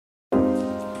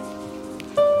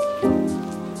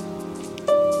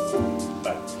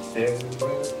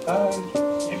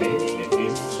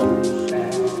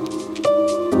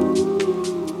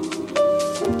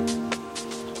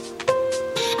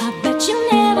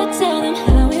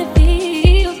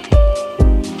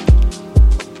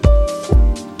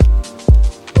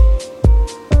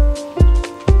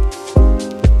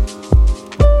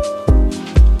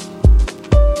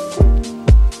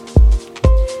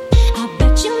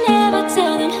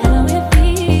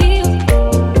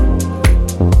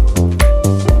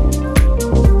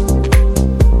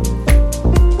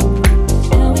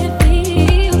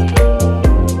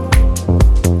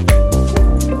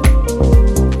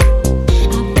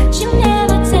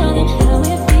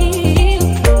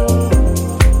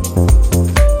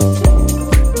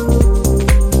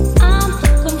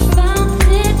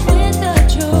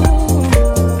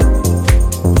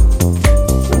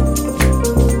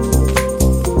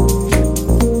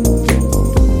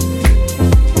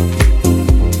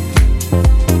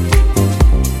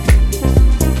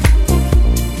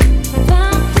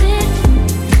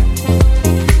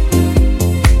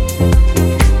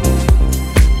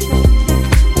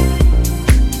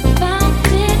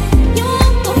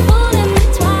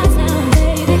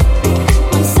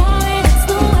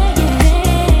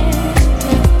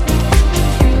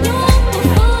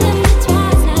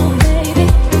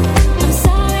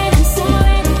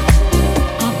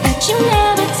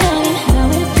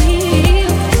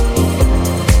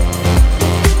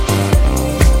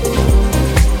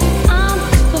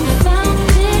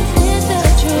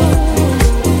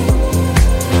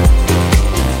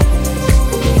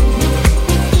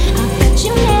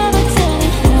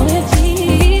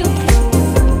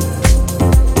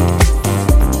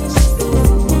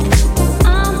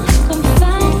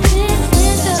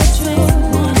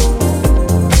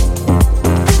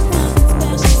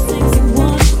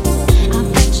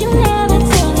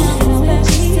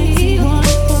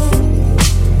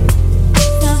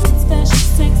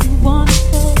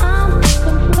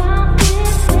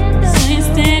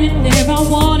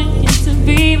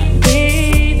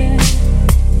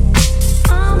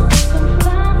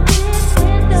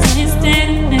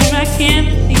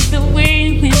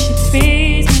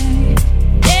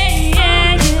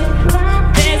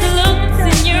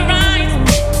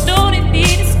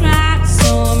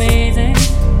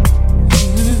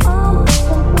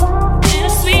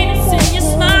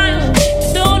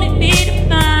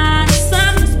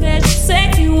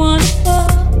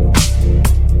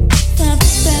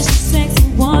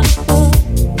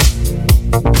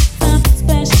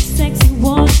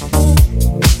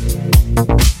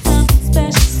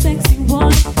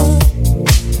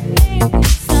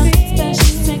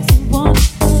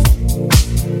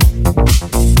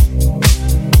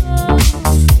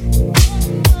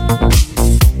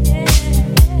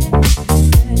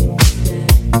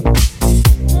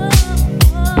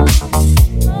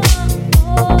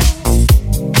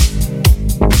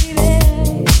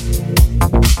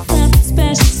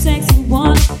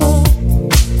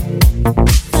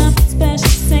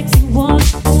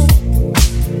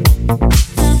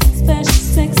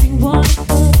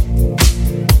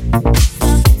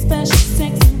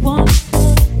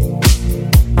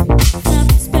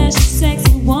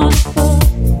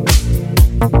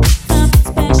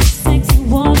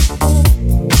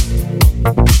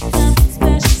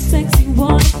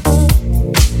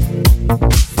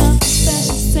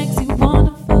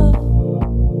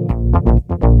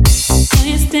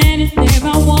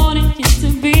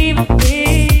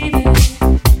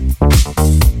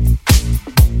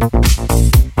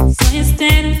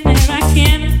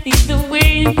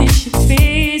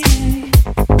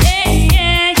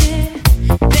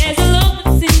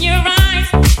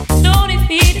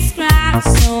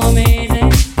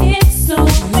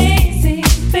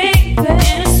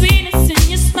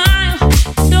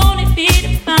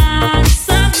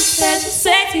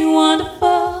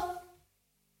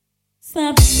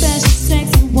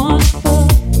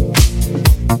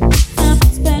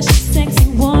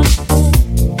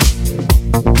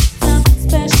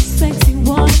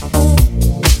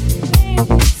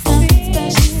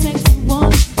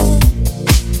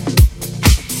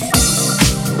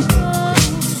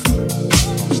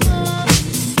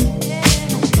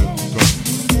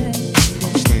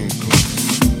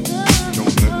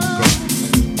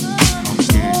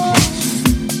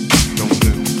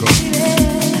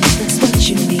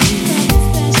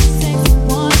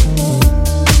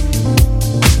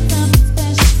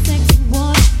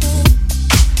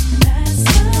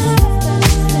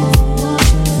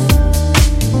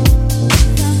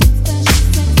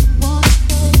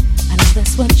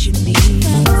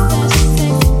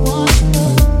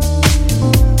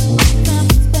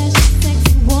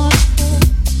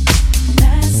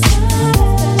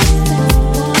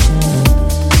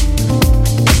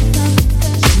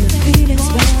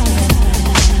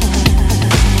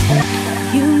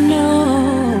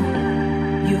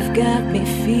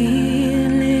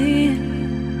feeling.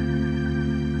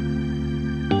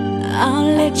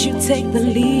 I'll let you take the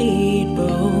lead,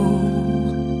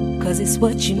 bro, 'cause it's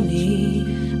what you need.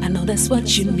 I know that's what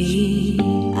you need.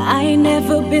 I ain't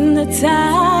never been the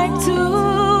type to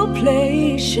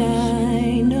play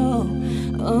shy, no.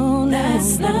 Oh,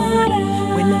 that's not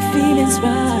when the feeling's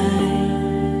right.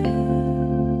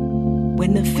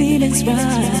 When the feeling's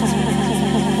right.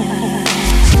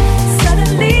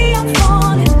 Suddenly I'm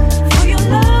falling for your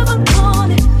love, I'm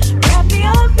calling. Wrap me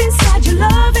up inside your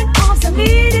loving arms, I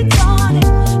need it, darling.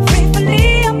 Faithfully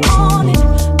I'm on it,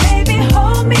 baby,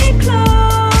 hold me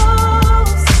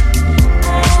close.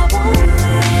 I won't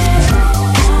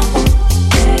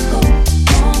let go,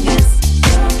 long as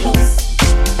you're close.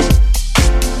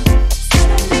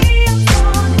 Suddenly I'm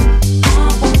falling, I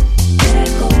won't let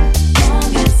go,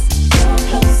 long as you're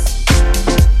close.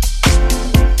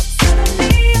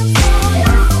 Suddenly I'm falling,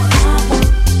 I won't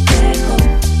let go,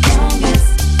 long as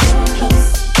you're close.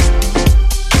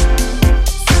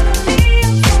 Suddenly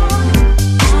I'm falling,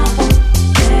 I won't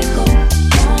let go,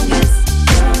 long as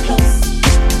you're close.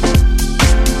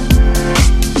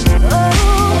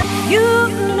 Oh, you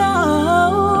know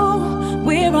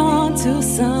we're on to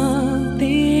something.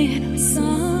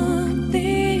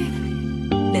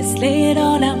 Let's lay it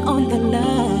all out on the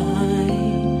line.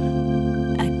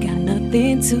 I got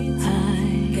nothing to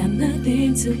hide, got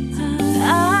nothing to hide.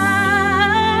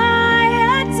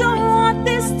 I don't want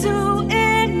this to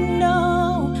end, no,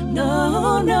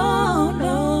 no, no,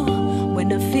 no. When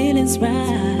the feeling's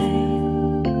right,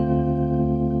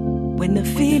 when the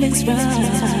feeling's right.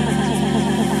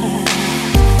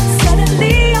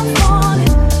 Suddenly I'm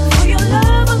falling for your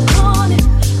love, I'm calling.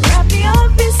 Wrap me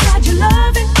up inside your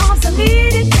loving arms, I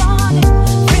need it, darling.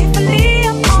 Faithfully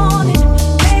I'm on it,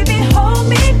 baby, hold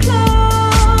me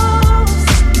close.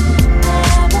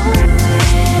 I won't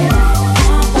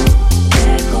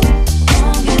let go,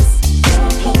 long as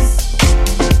you're close.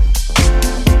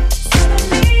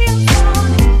 Suddenly I'm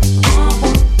falling, I won't let go, long as you're close. Suddenly I'm falling, I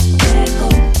won't let go,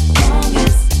 long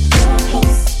as you're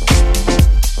close.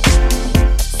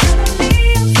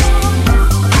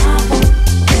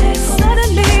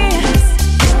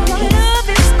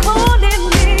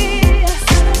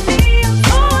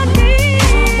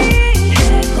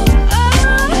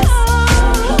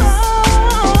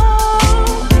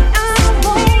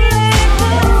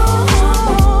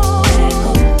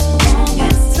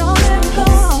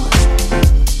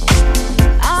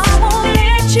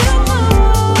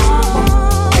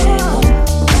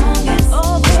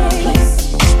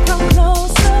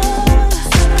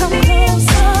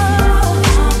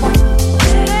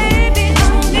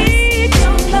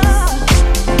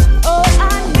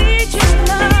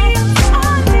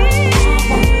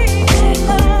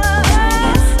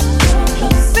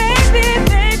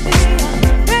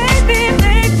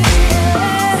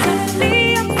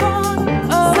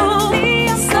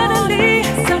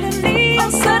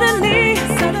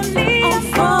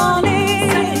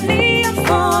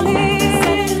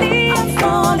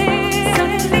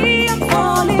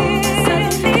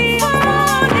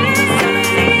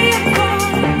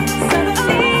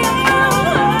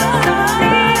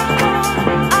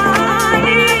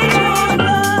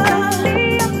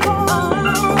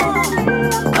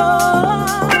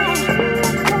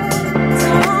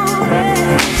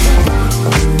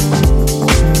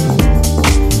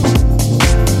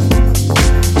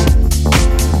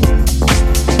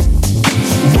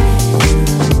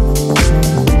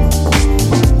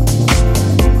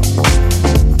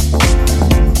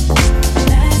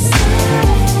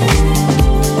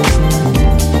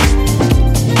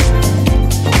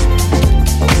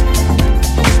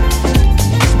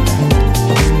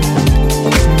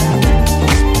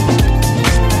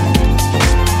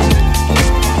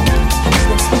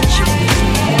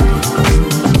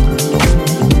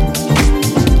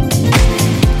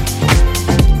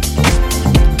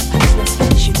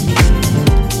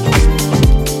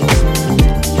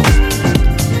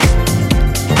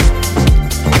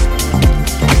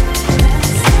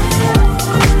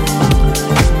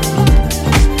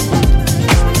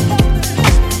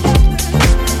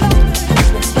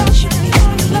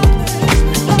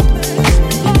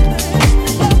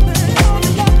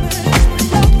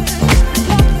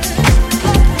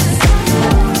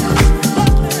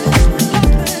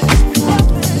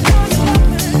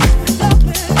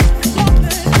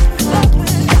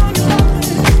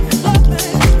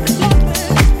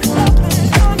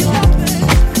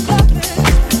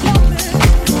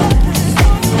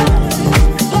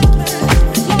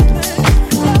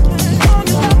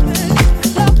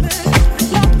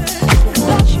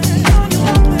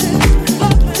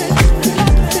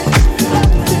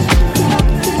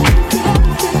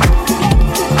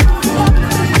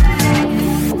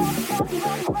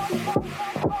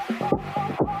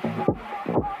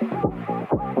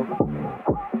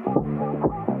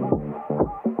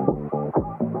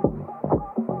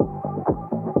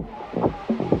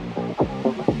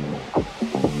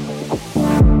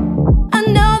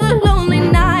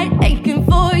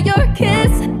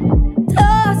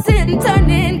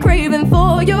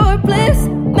 for your bliss,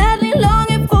 madly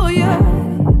longing for you,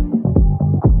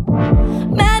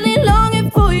 madly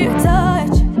longing for your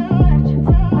touch.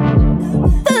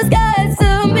 The sky's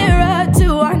a mirror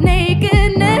to our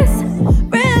nakedness.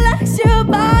 Relax your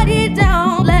body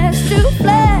down, let's do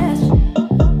flash,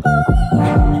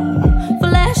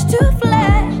 flash to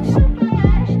flash.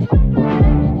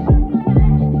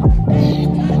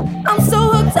 I'm so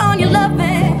hooked on your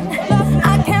loving,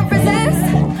 I can't resist.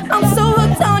 I'm so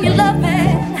hooked on your loving,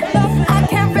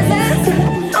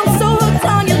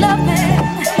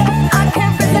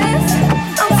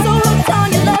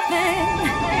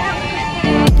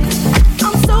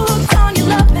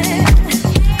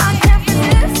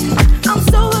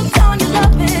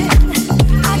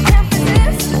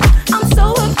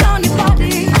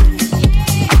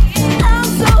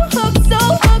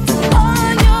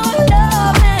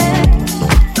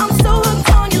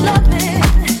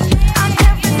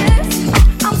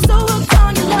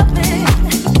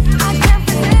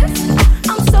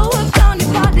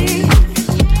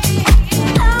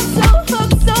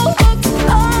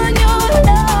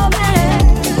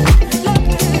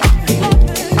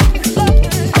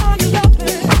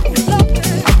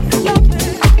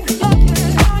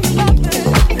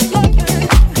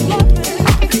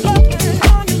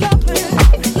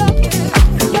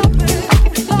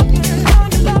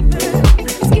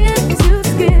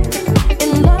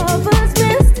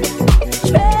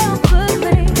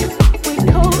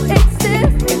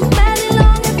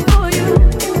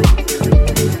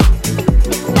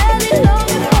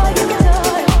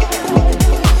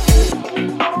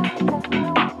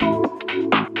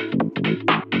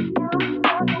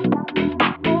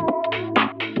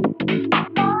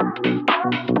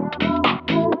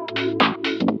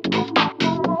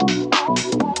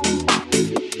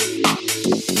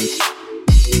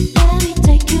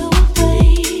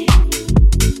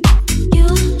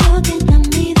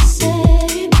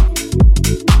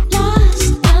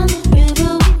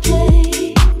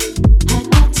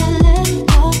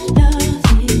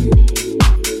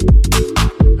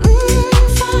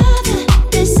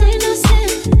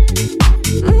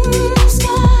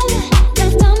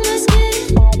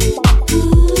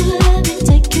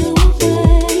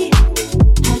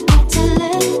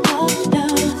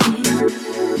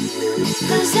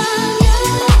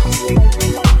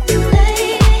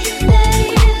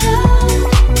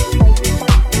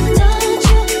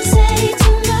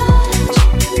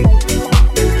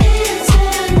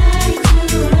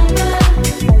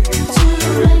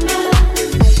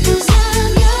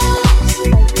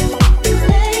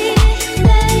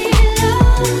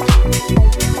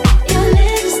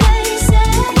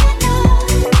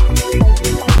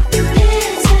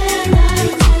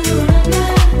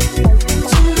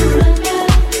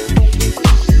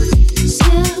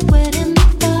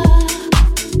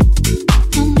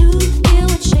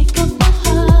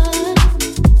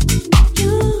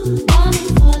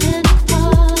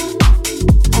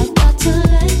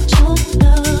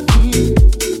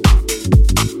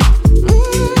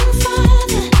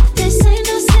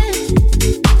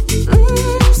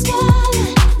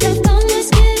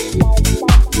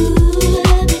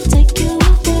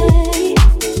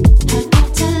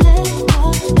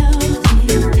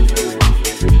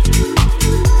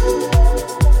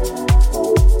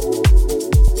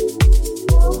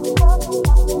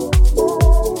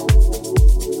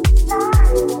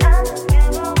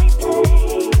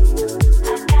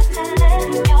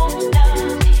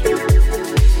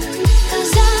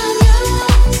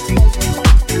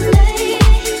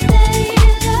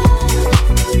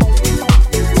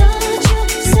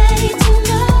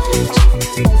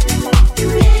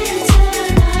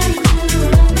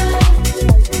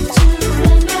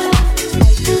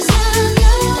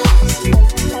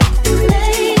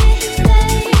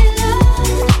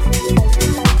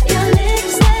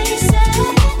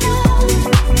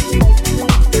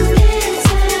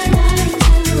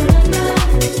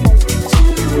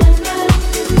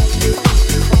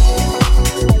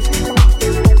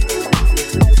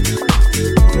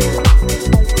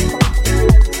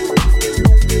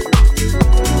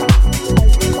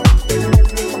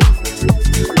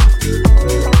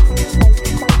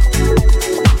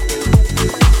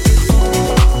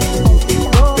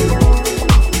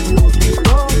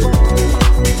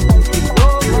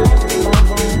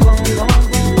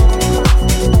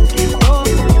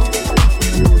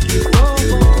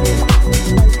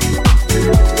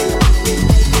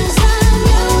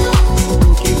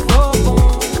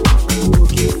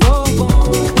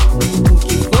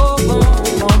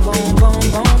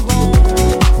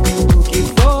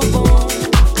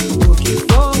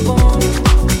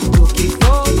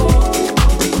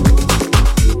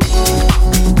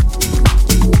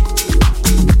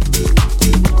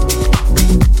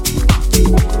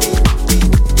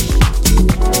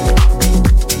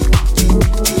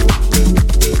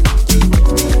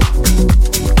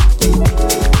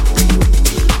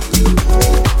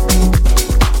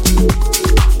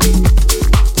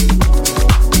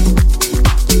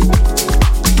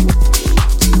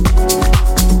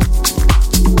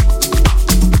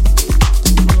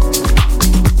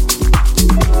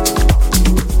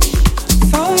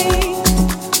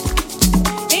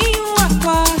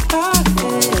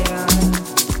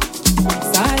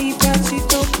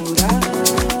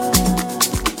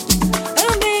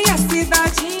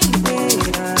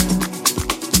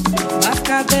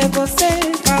 cadê você?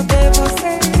 Cadê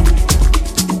você?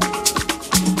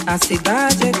 A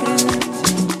cidade é grande,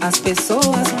 as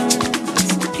pessoas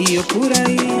grandes, e eu por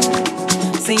aí,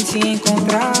 sem te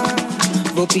encontrar,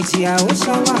 vou pedir a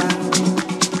Oxalá.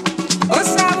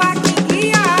 Oxalá que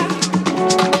guia,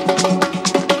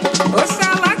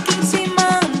 Oxalá que te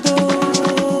mandou.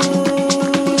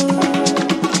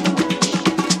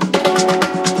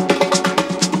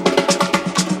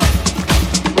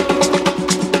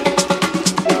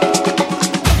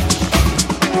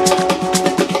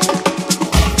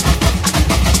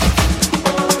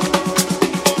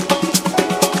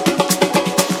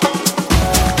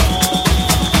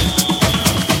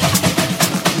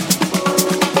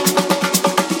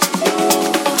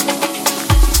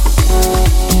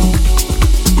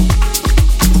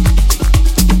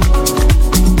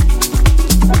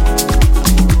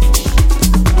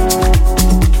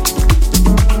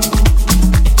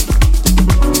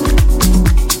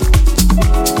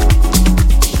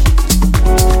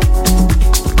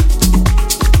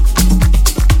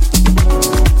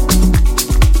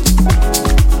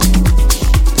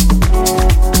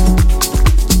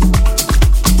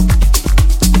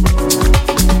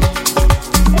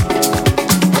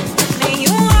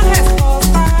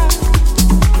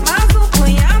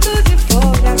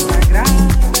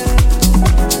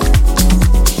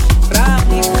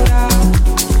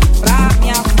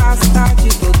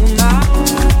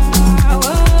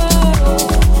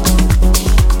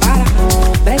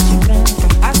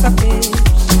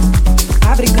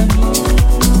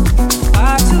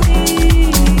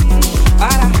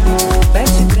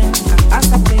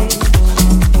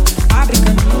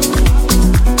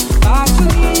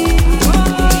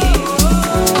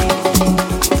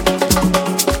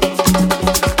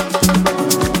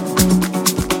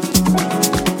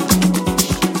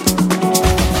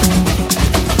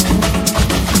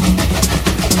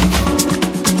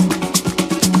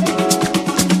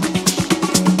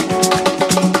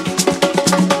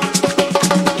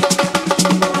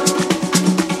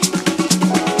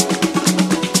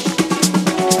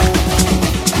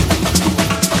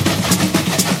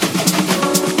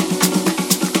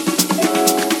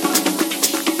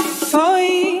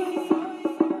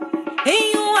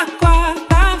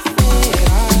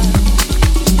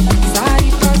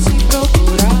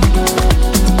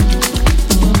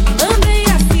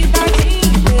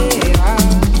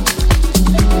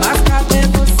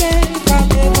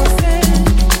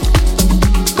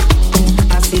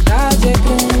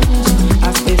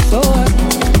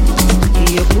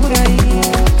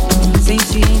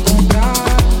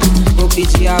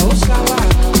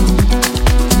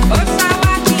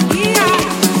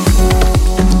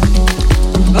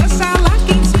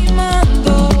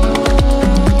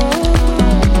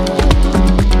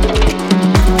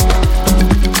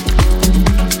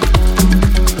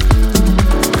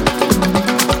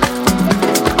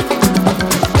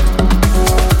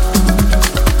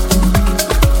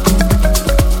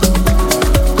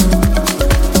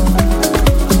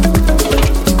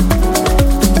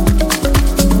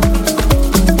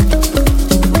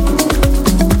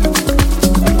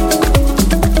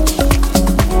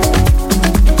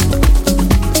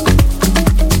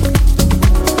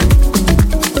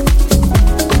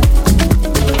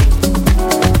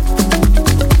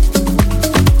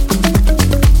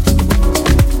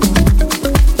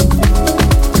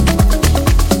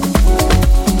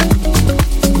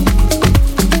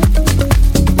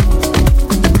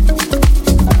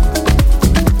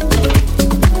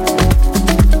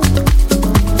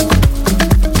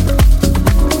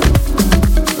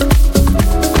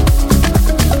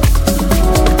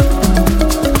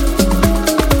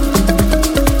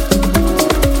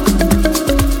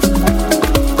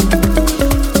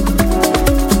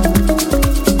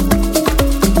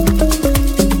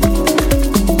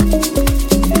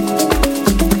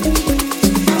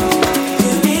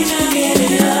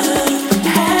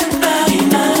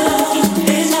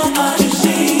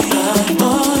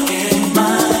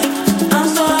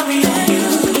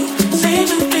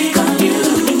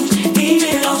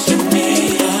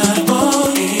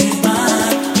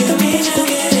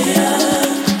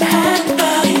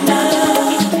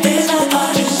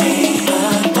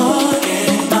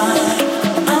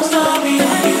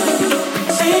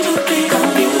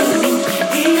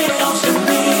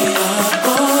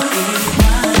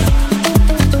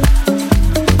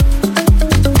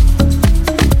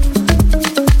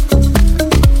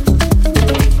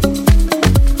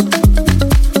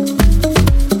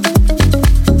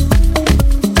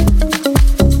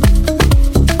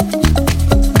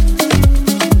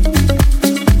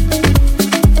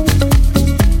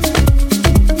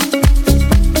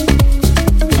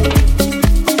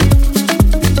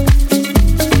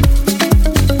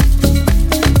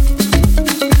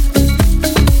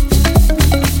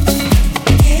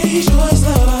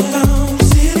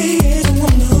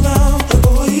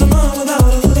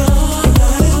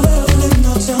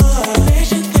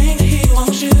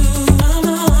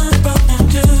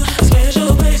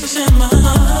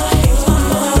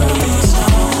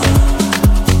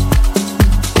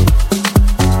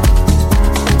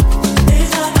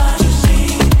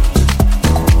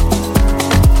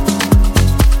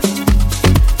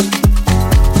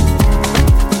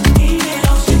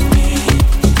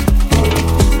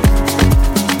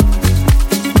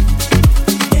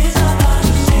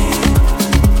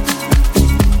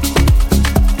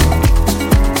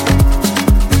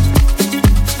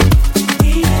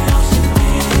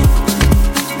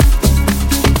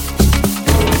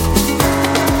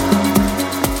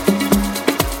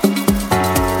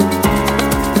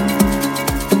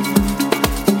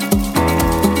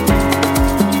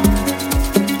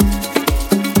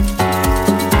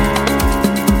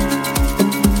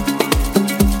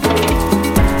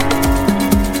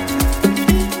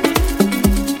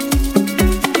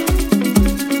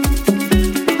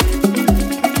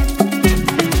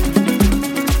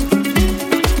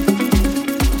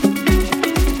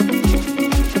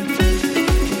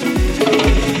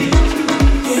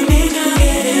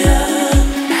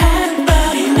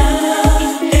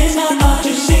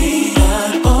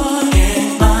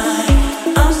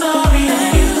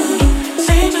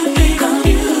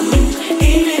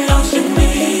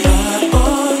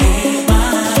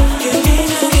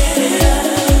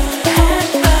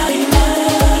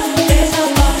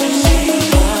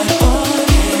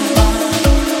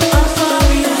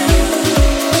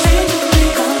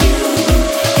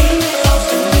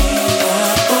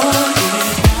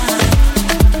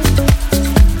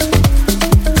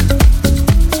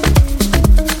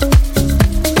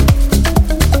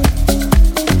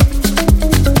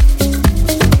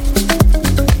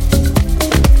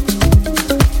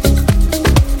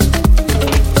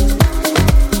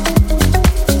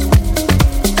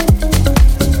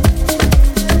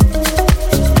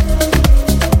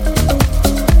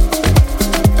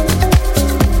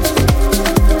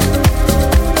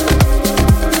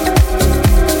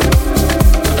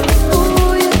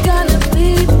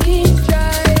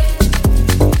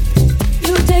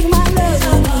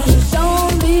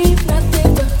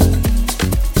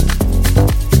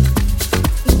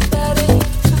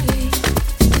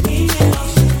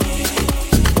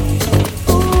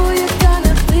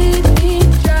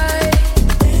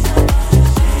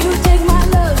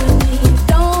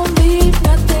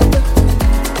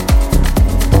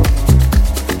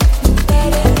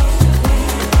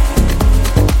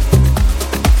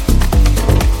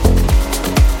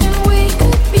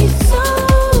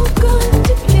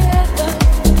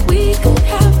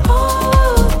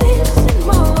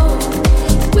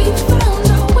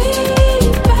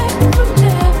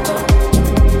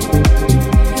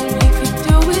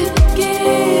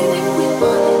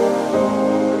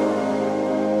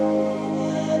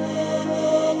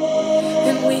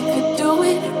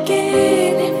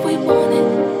 again if we want it.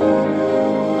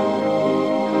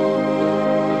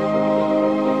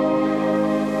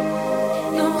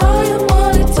 No, all you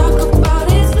wanna talk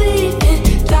about is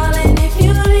leaving. Darling, if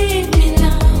you leave me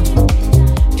now,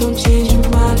 don't change your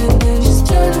mind and then just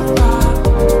turn around.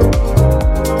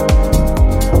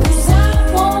 'Cause I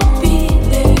won't be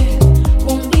there,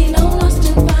 won't be no lost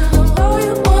and found. All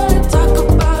you wanna talk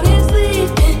about is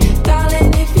leaving.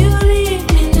 Darling, if you leave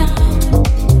me now,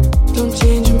 don't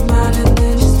change your mind and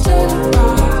then just turn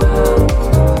around.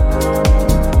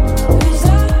 'Cause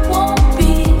I won't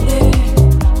be there,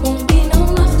 won't be no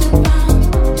lost and found.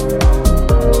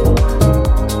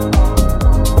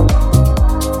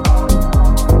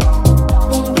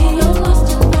 Won't be no lost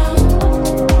and found.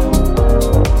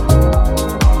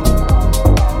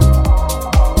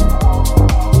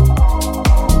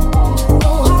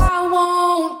 No, I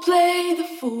won't play the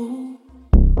fool.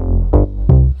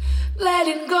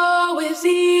 Letting go is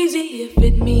easy if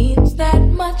it means that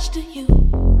much to you.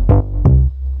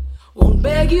 Won't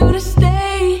beg you to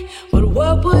stay, but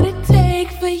what would it take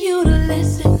for you to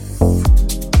listen?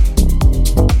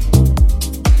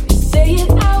 Say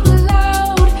it out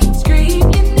loud, scream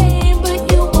your name, but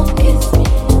you won't kiss me.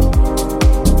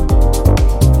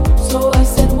 So I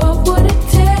said, what would it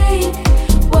take?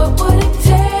 What would it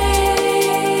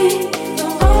take? No,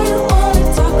 all you wanna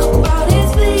talk about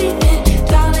is leaving.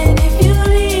 Darling, if you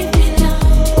leave me now,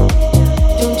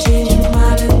 don't change your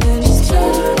mind and then just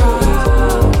turn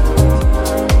around.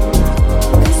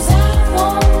 'Cause I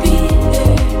won't be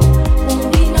there, won't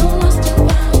be no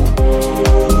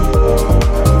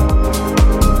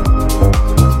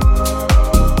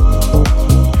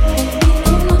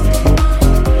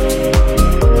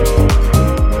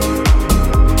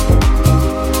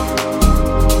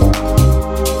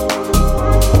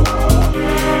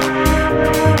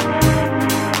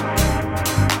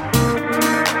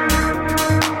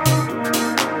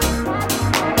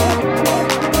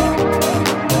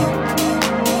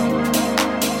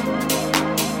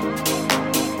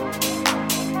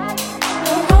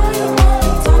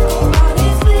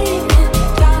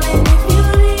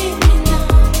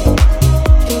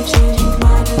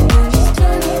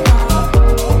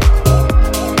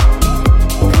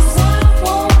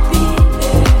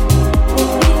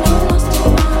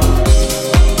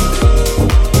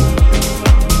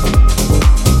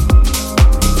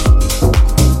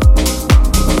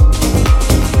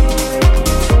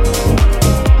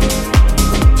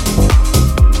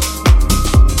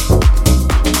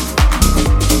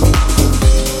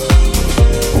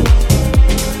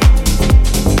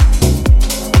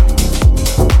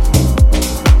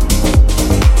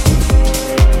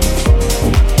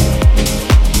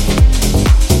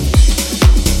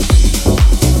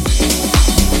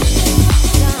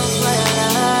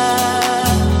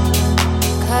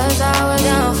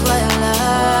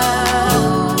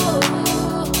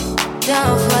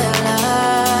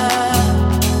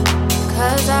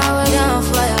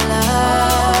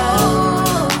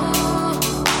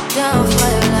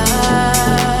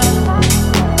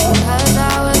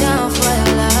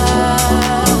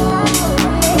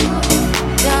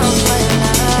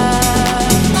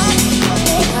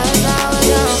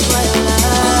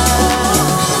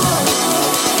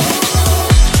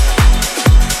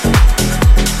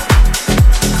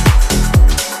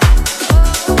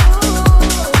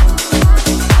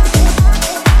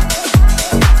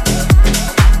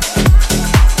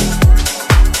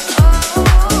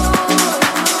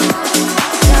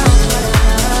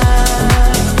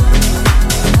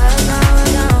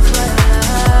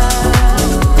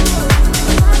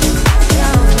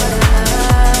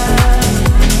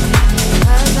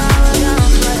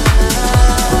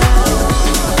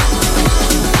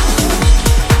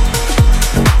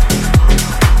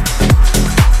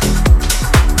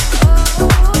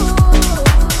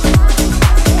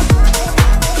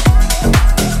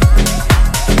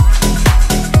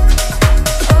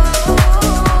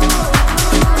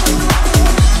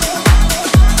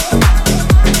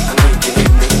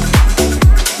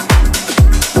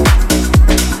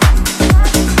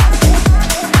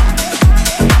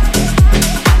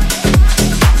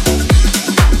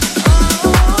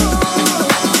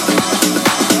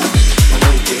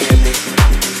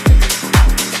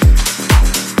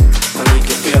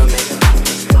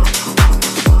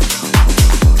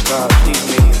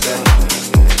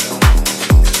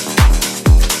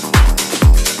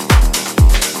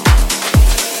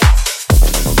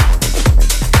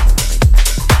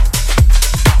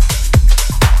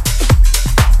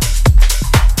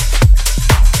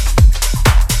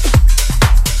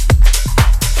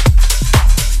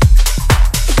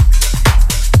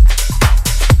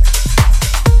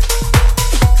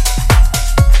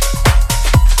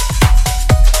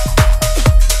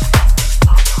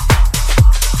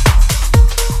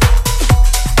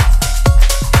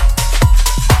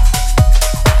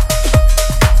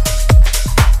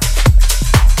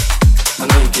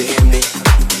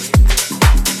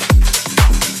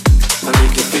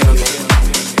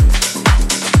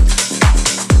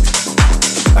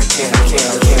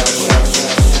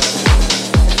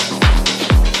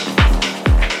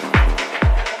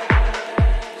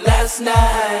Last night,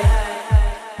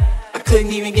 I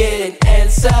couldn't even get an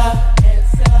answer.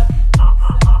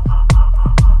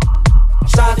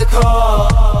 Tried to call,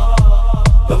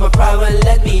 but my pride wouldn't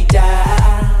let me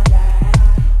die.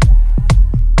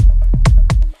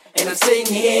 And I'm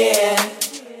sitting here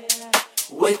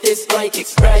with this blank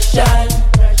expression.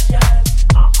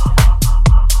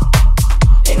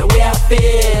 And the way I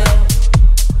feel,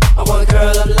 I wanna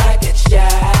curl up like a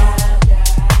child.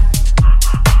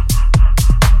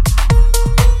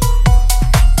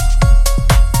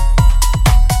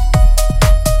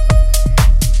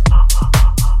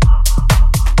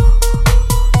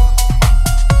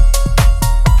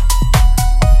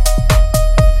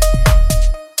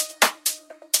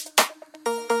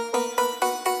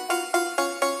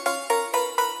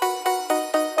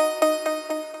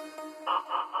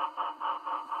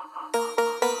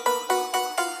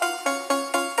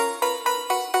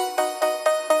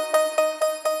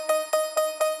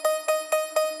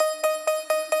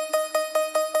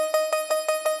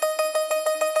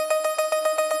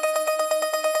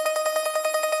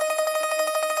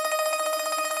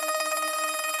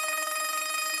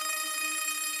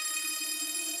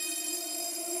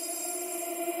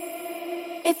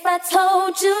 If I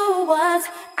told you once,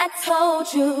 I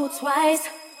told you twice.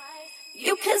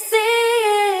 You can see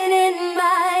it in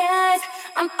my eyes.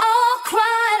 I'm all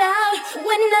cried out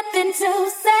with nothing to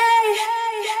say.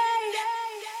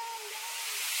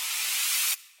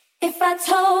 If I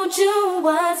told you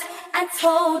once, I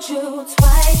told you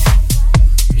twice.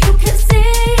 You can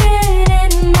see it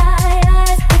in my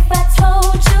eyes. If I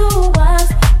told you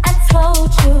once, I told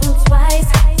you twice.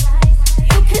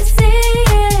 You can see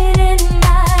it in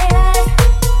my eyes.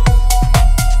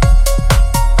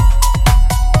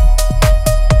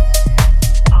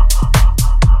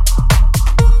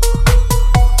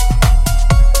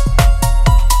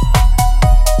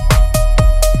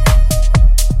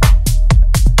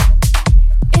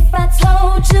 If I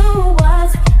told you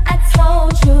once, I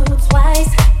told you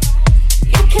twice.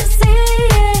 You can see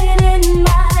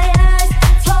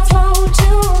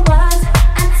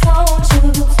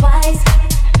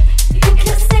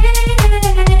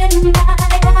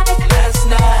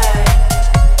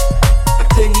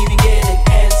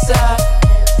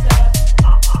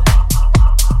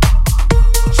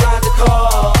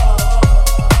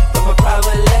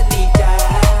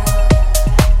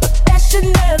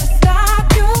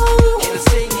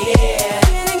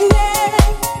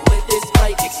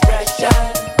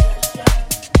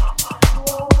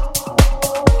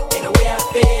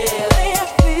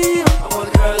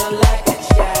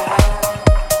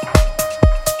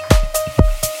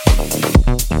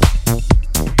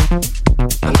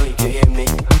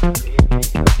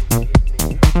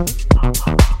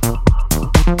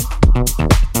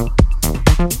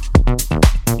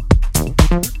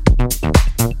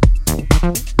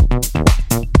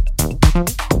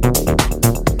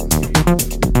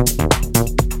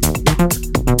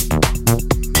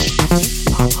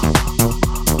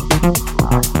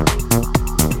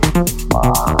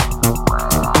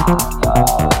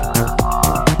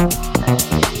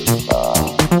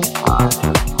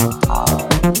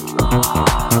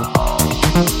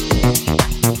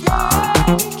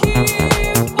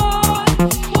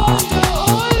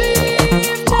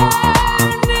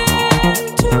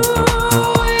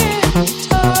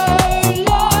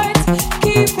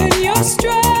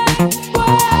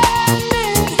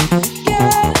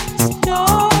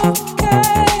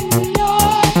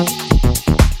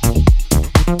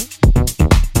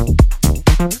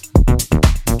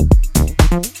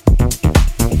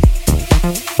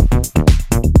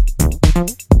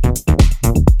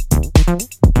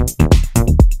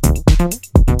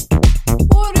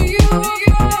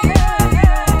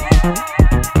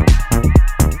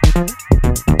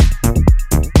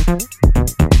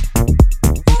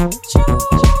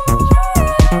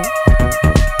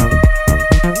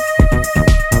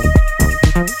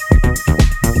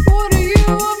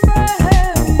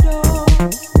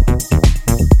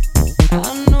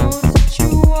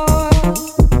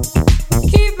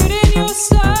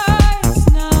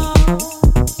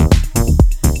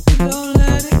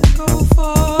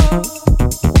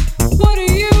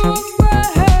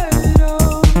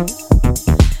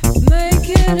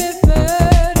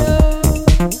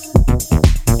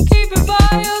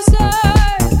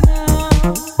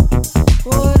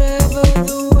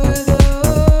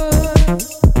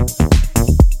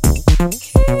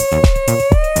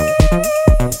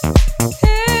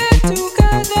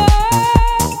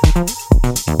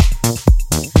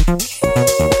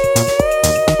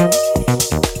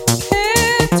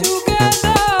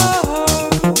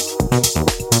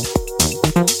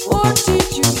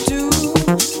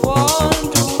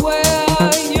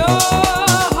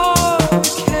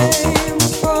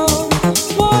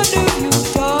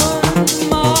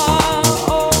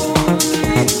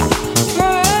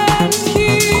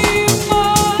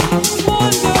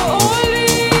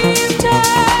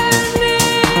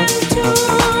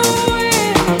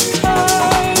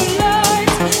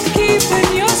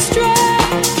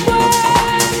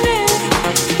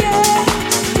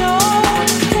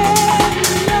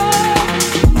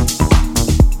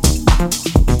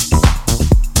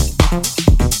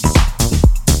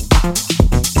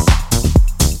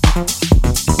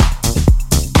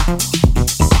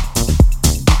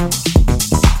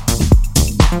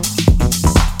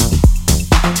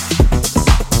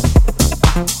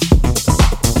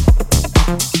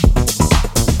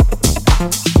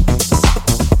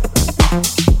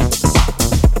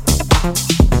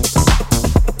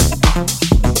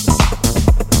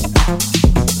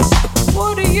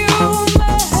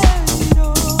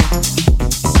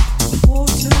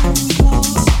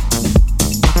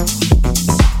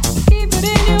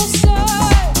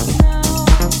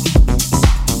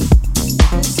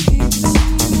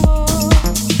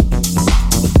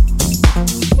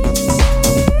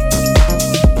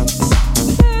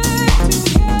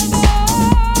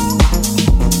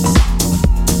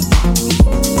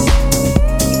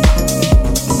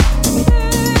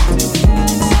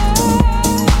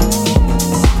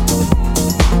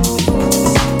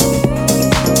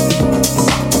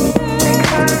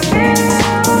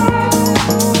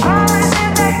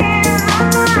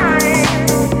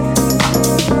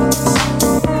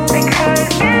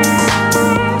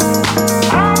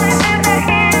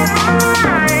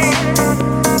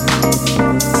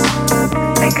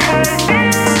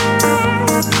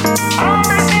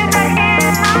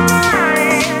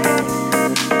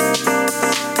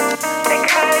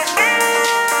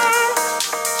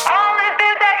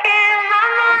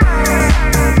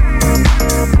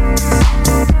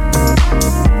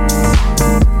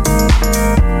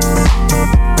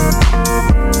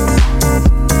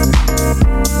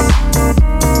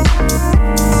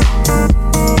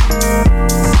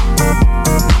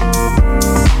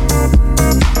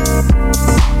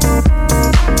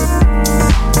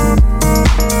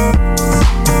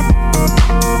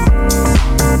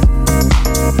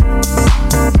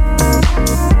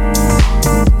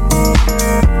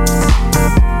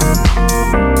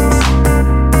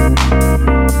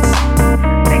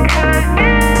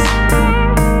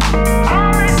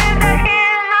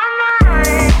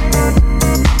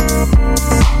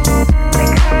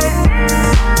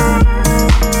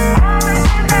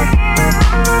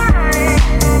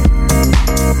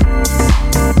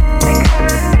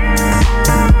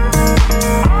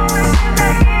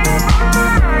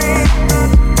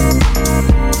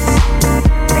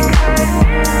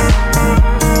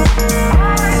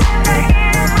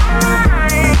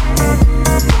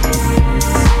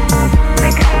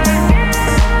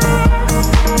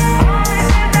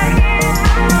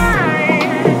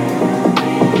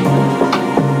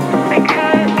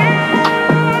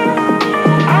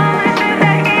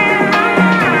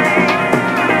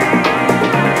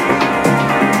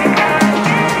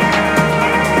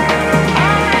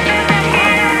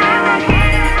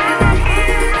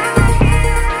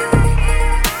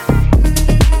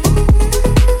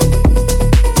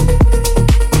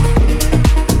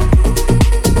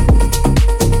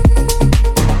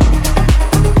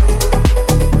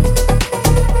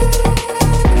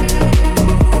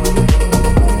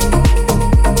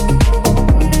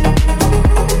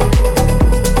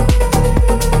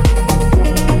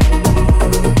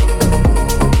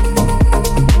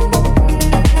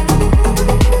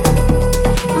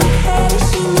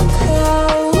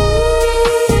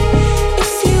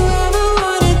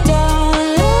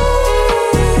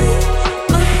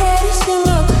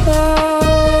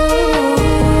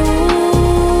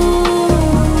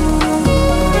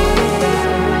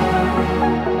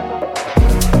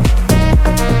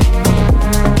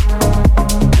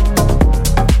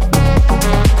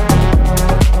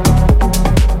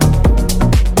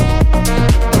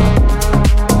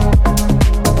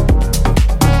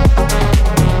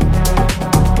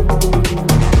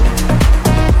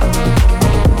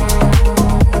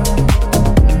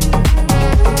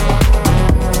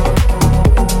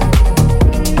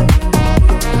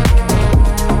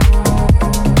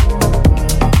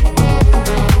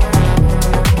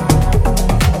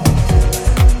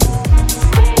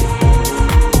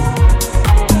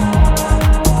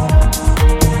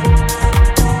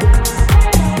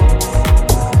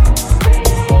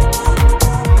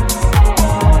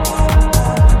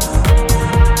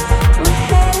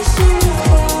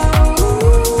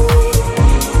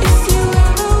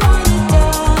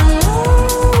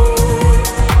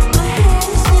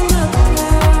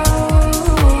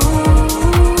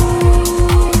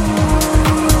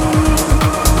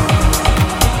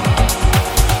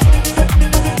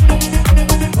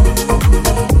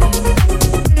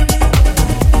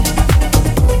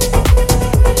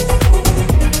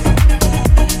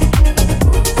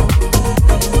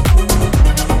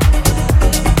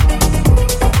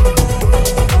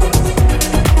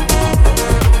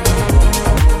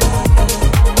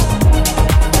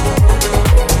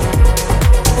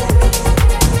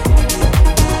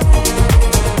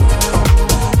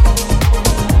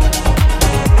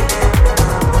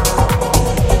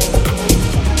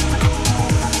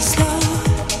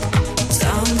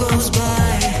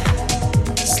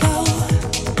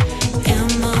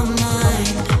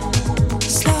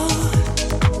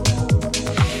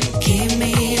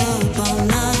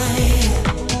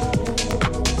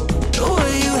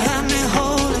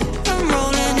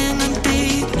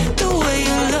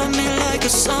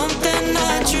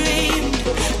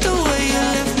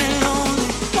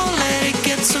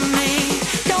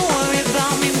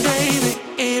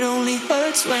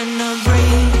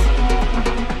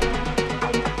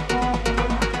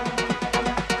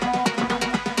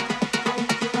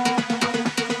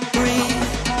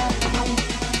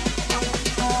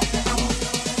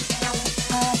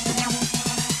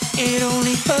It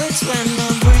only hurts when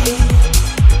I breathe.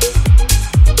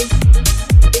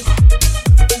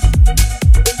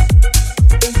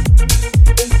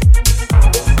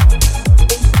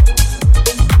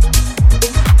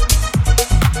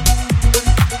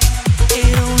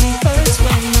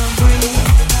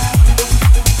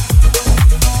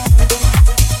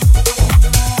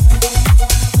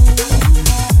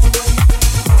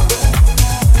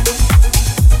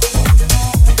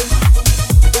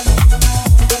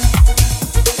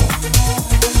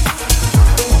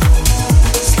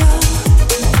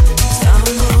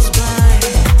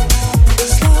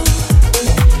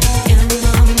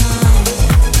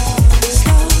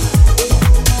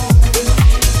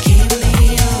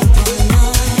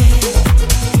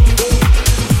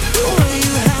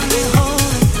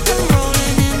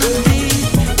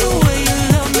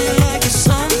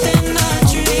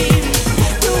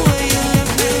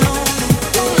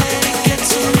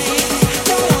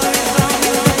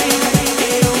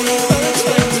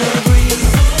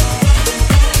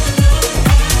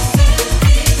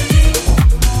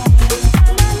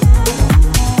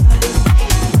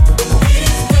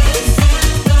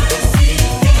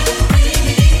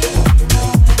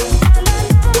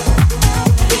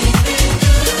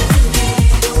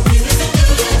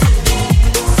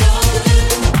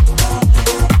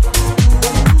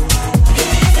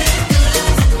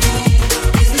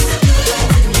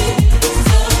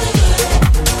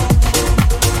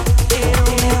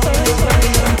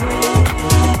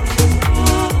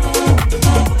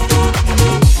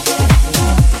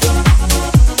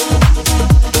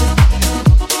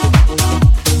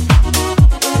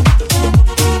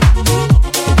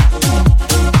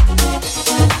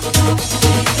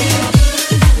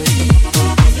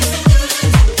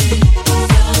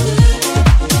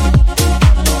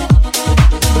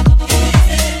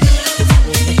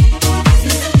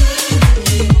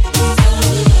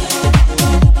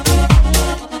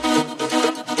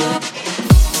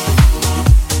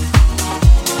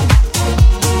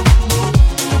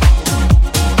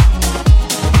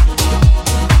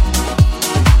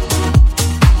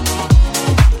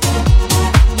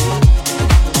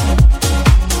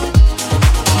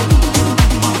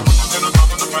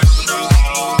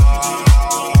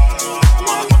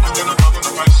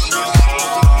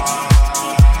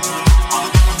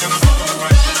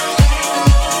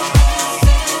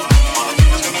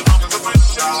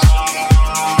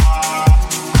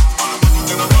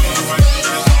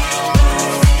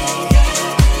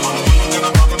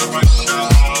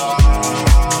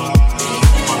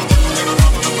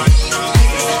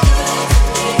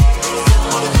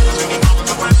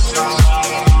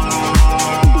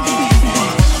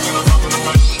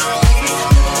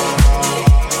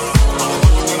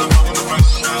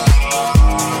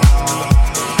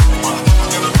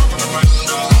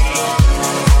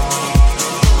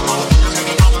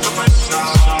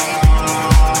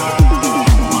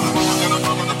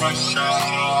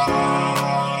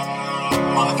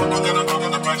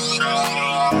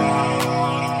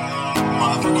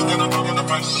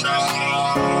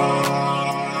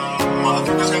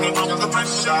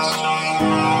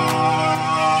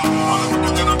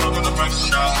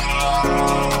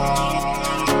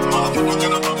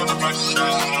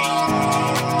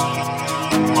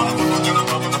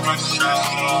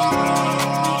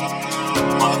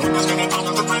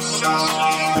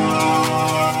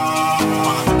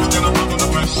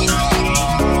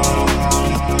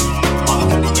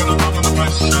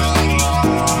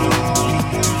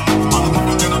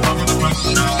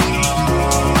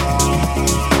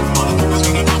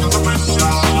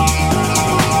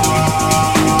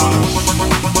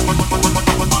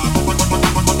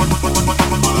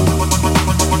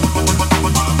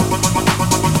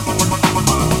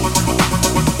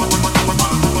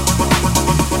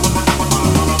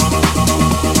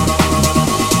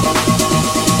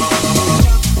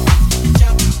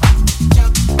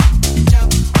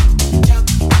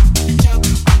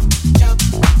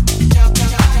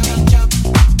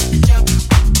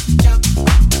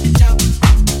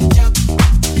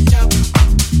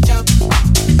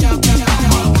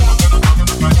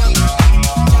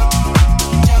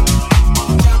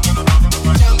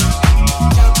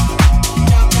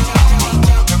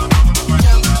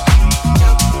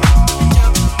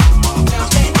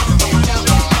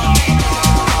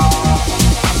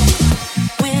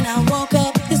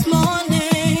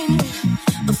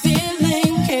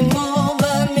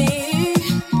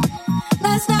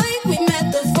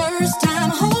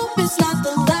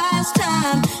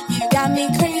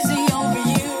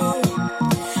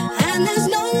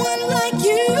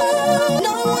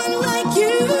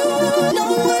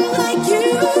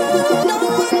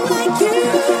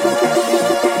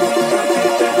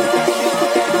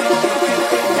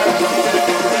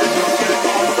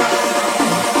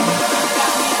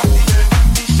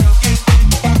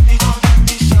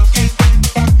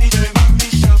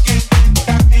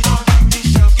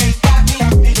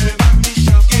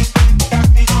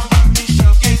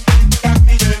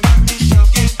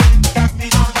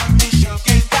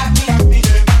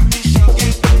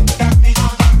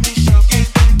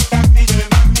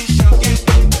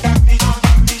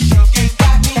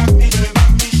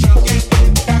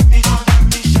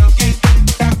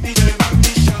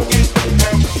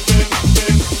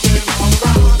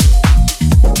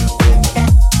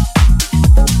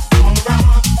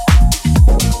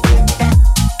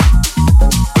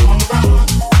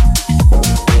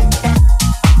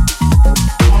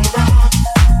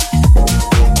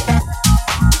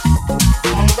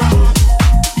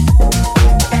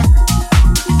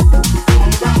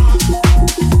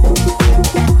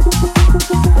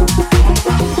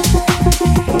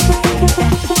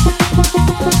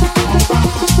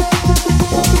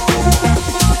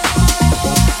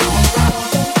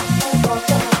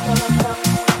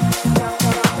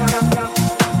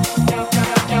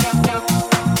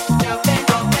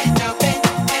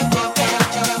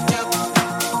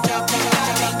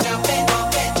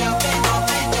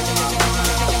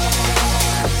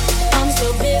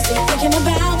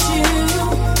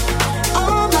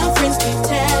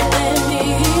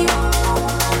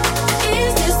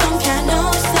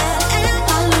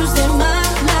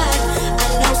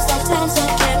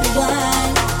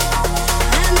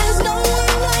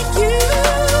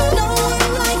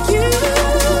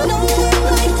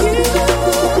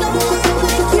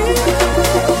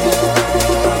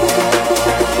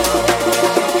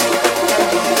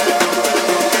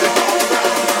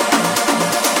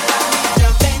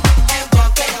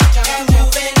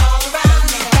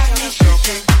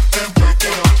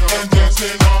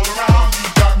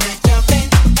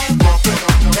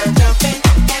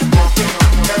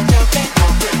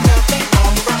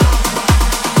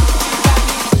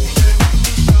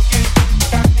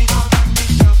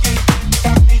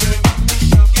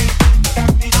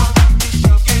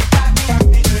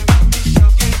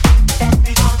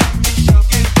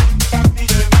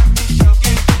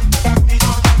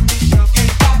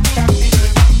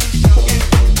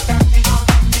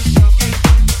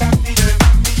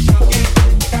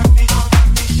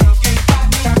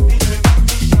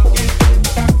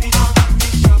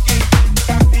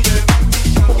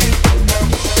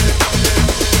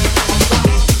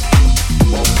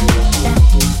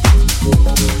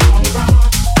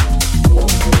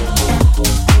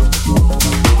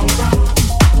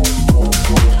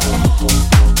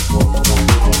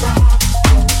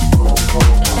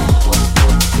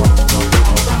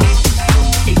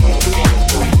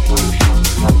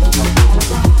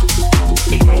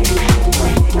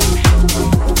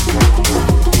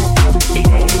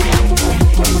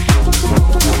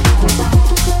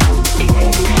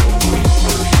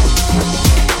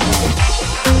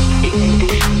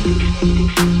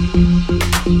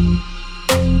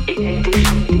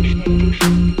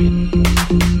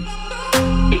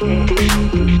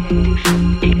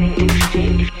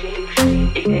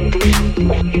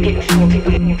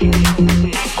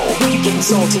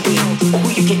 salty with? Who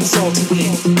you getting salty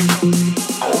with?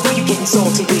 Who you getting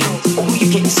salty with? Who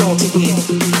you getting salty with?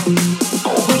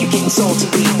 Who you getting salty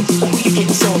with? Who you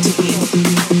getting salty with?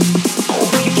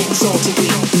 Who you getting salty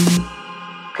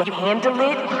with? Could you handle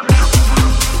it?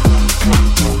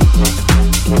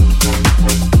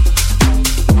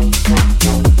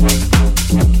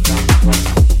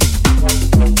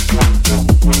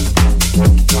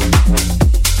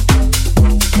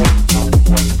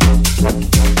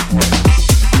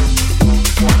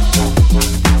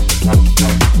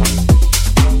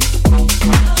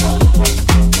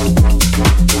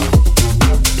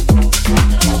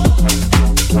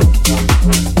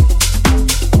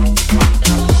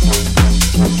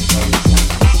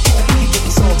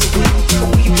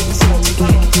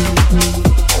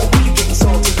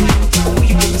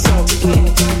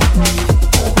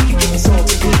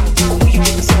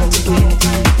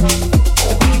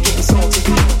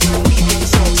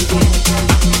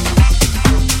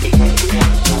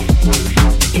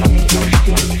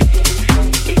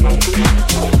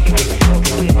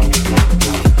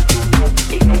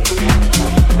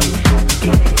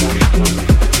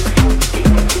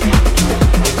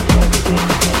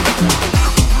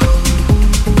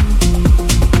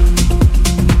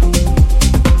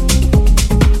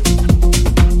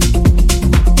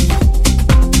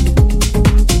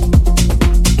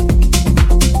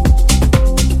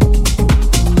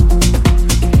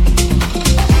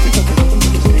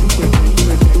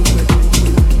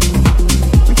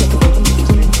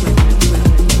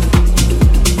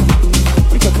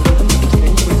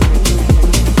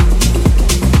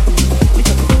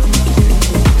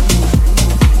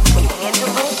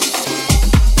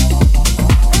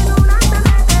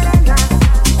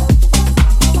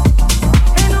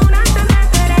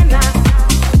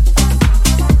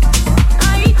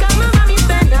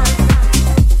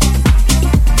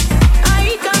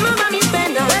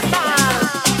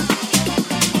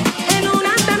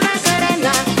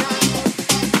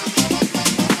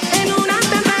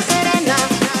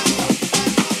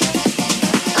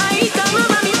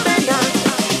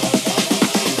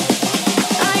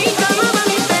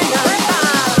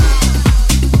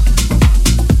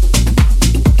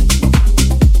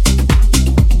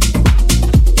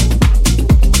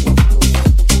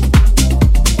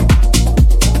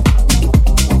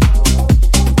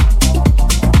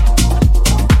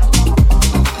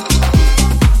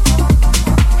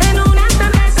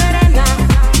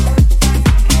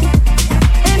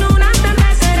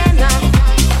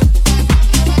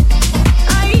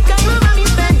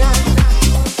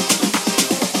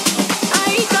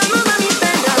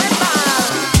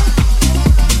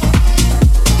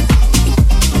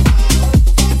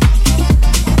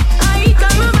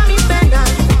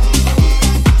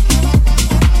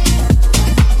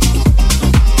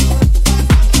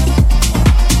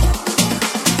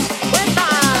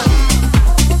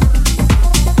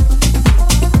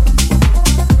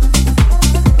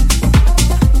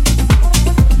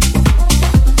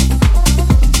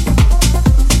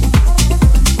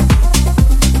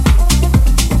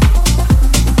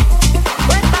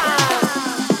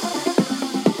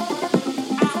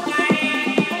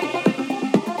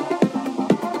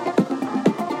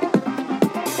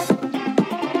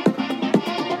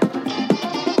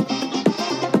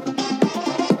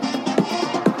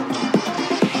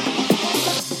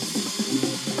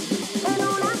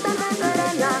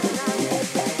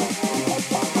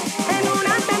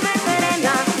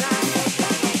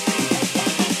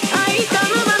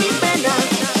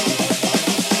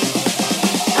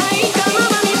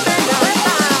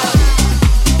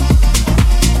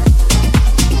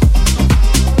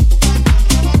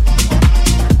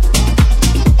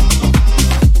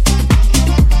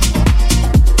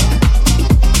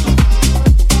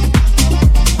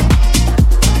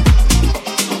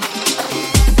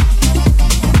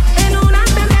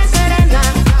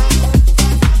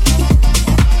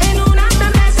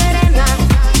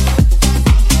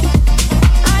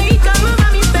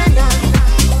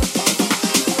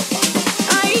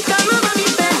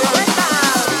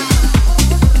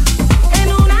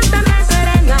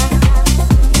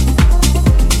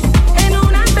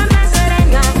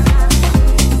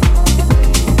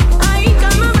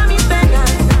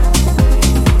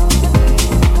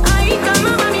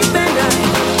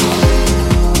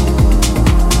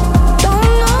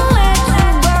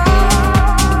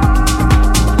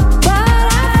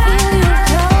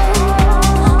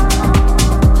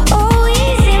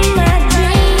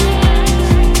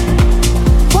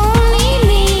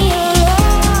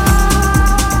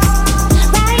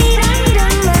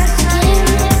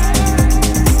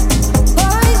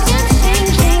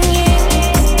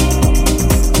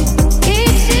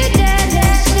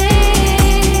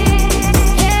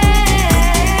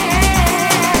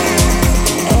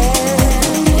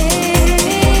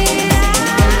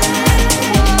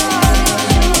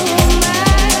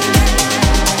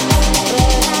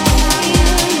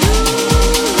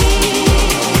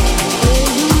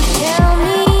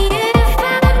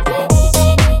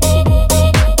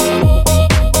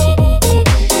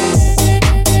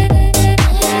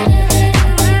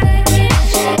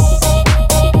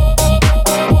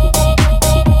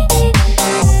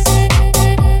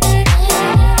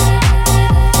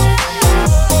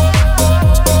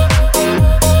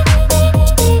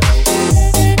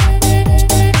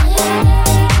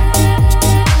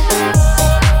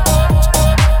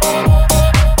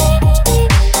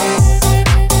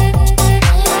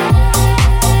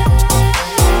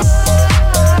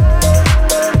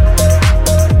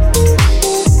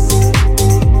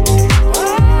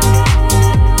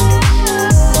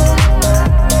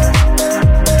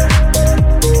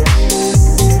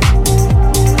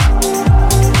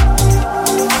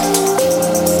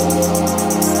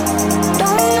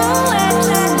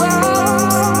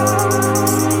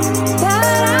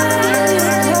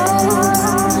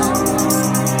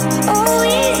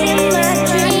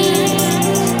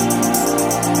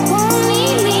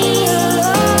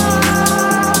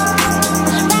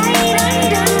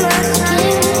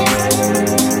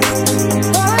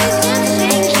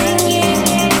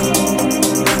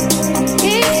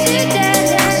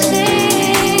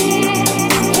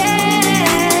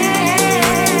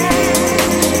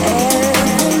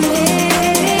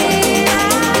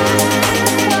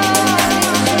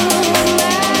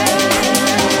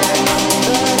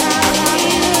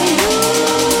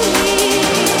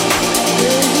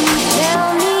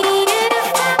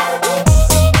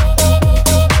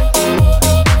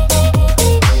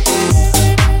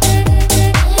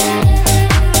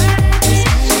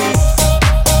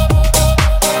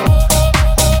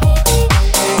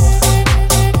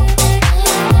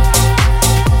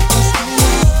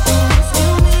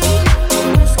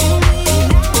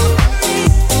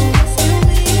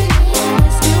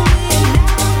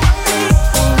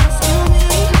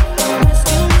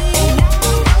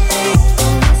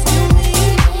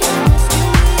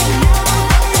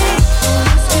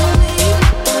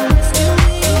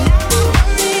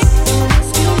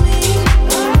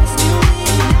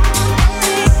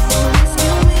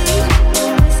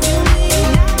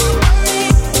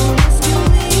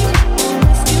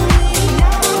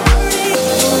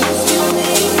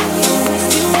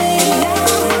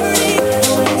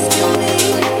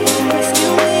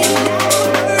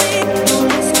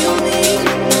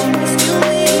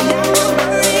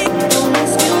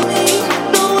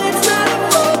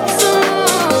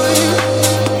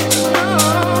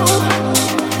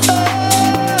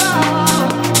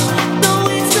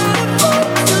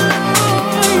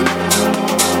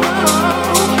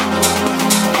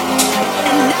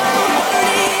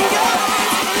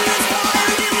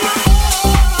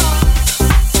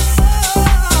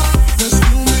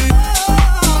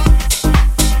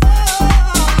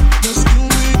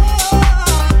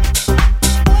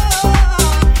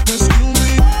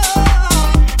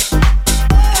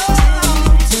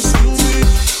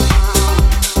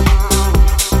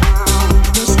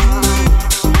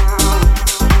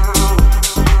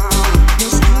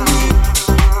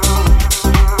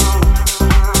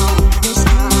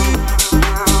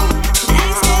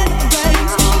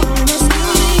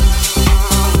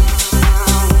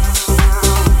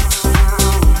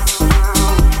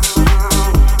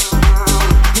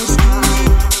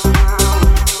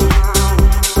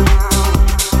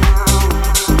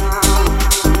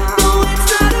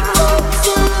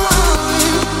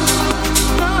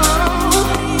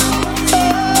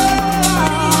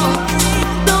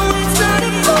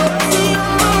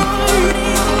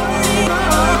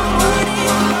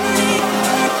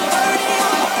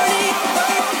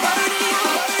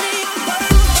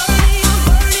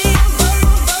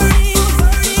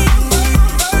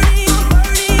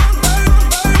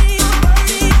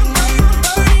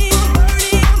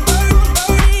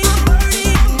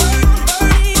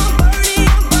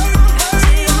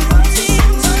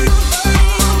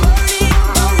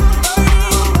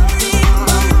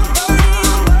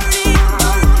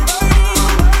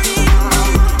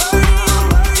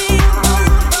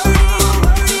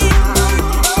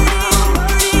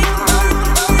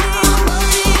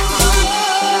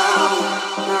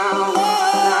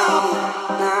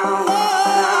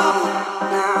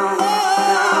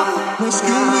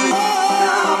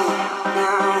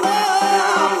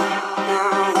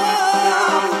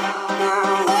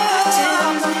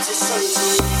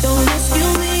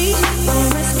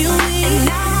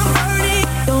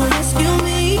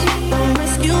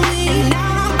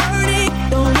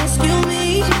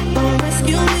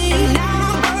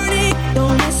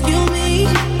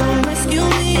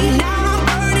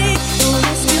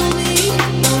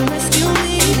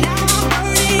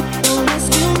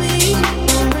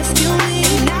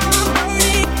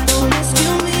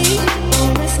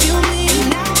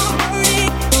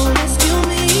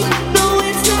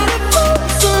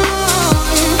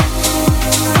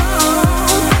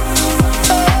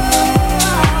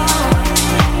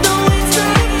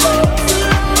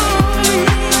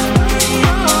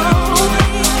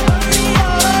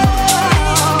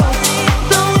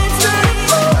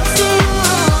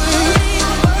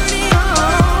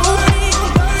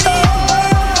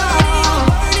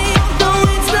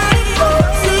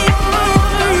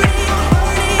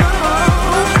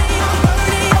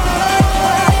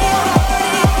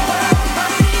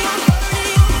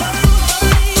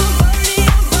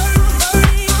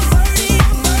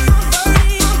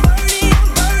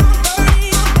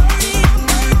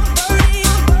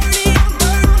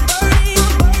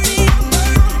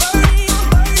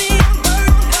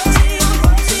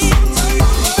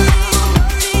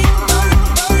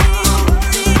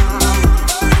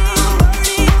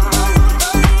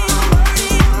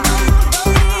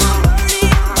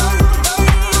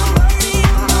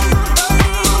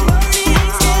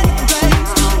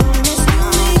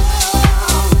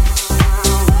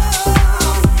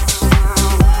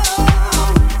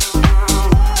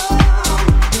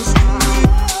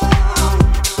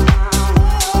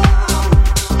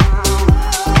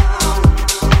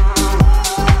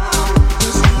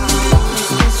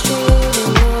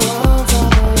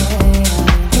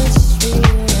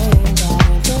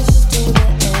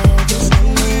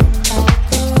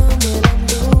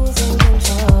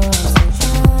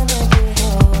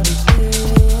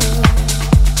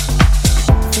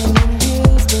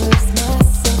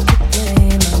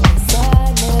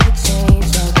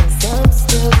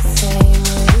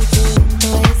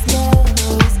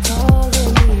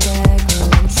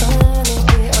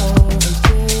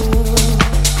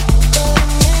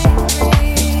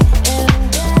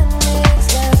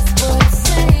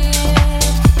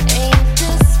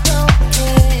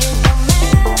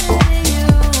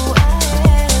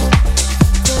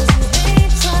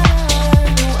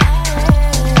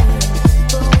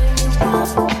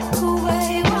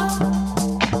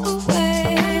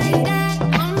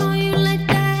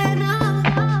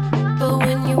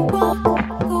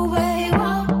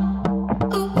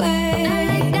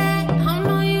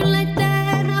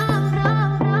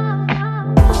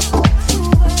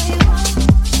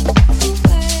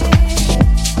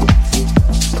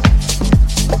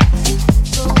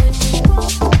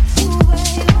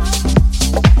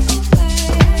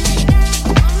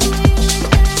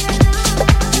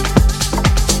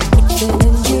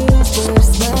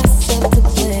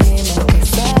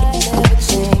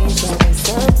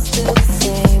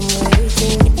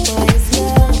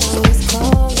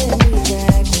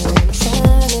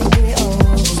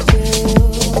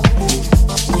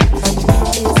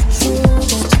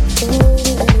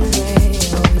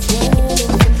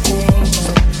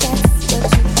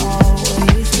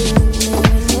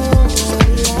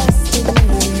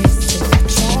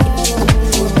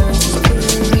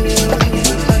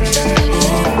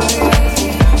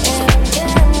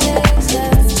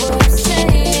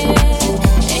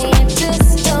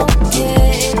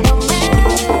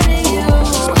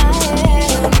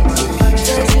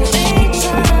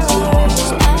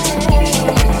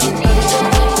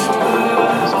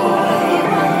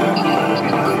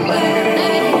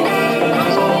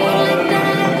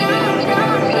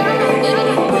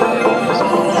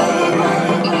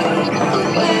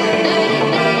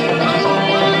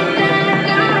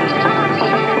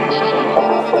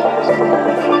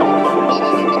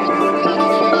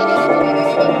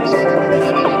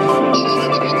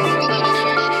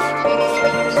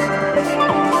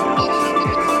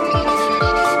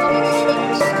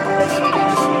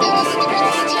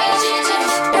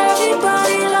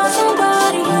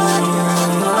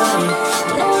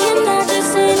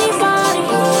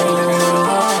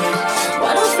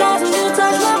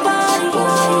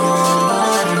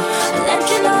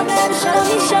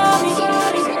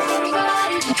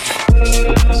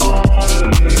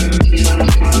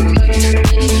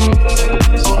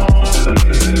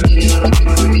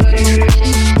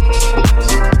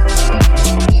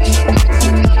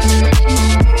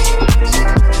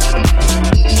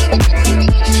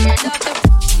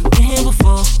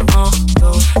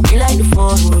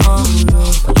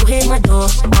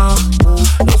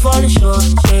 No falling short,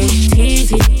 say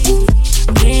easy,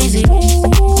 easy.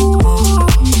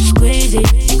 Squeeze it,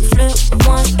 flip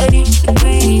 180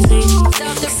 degrees.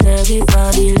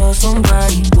 Everybody loves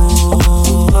somebody, but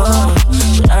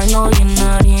I know you're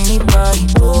not anybody,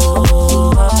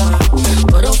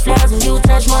 butterflies when you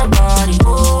touch my body,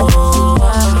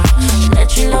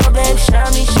 let your love, baby,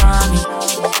 shine me, shine me.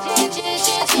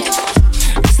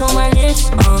 It's on my lips,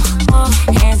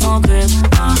 hands on grip,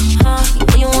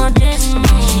 where you want this,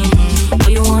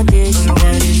 where you want this,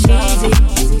 easy,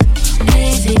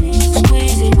 easy,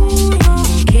 squeeze it,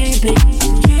 keep it,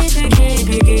 keep it, keep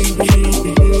it, keep it, keep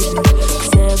it.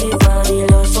 Everybody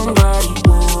loves somebody,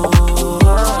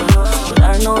 but I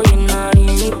know you're not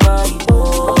anybody,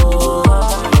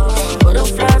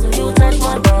 butterflies when you touch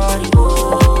my body,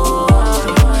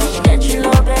 let your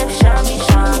love, baby, shine me,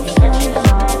 shine me.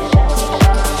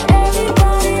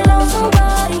 Everybody loves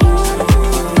somebody,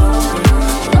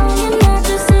 no, you're not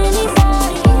just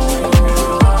anybody,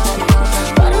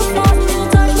 butterflies when you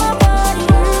touch my body,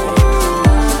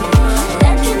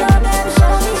 let your love, baby,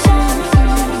 shine me, shine me.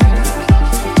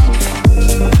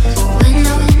 When I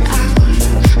went out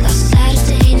last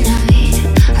Saturday night,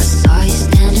 I saw you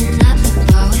standing at the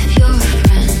bar with your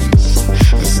friends.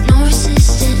 There's no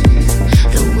resisting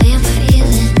the way I'm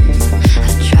feeling. I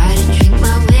try to drink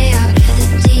my way out of the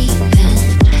deep end.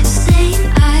 Same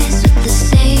eyes with the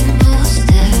same old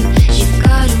stare. She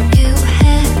got a new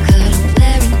haircut, I'm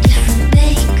wearing different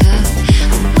makeup.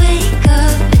 I wake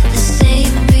up with the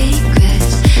same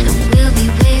regrets, and we'll be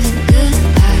waving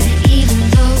goodbye, even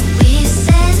though we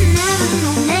said never,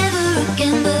 no, never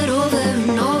again. But over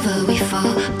and over we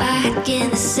fall back in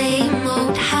the same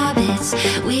old habits.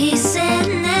 We said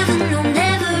never, no,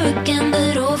 never again.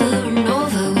 But over and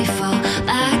over we fall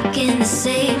back in the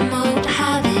same old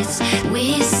habits.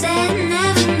 We said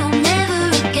never, no,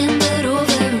 never again. But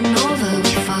over and over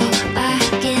we fall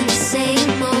back in the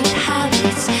same old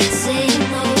habits,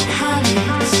 same old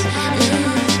habits.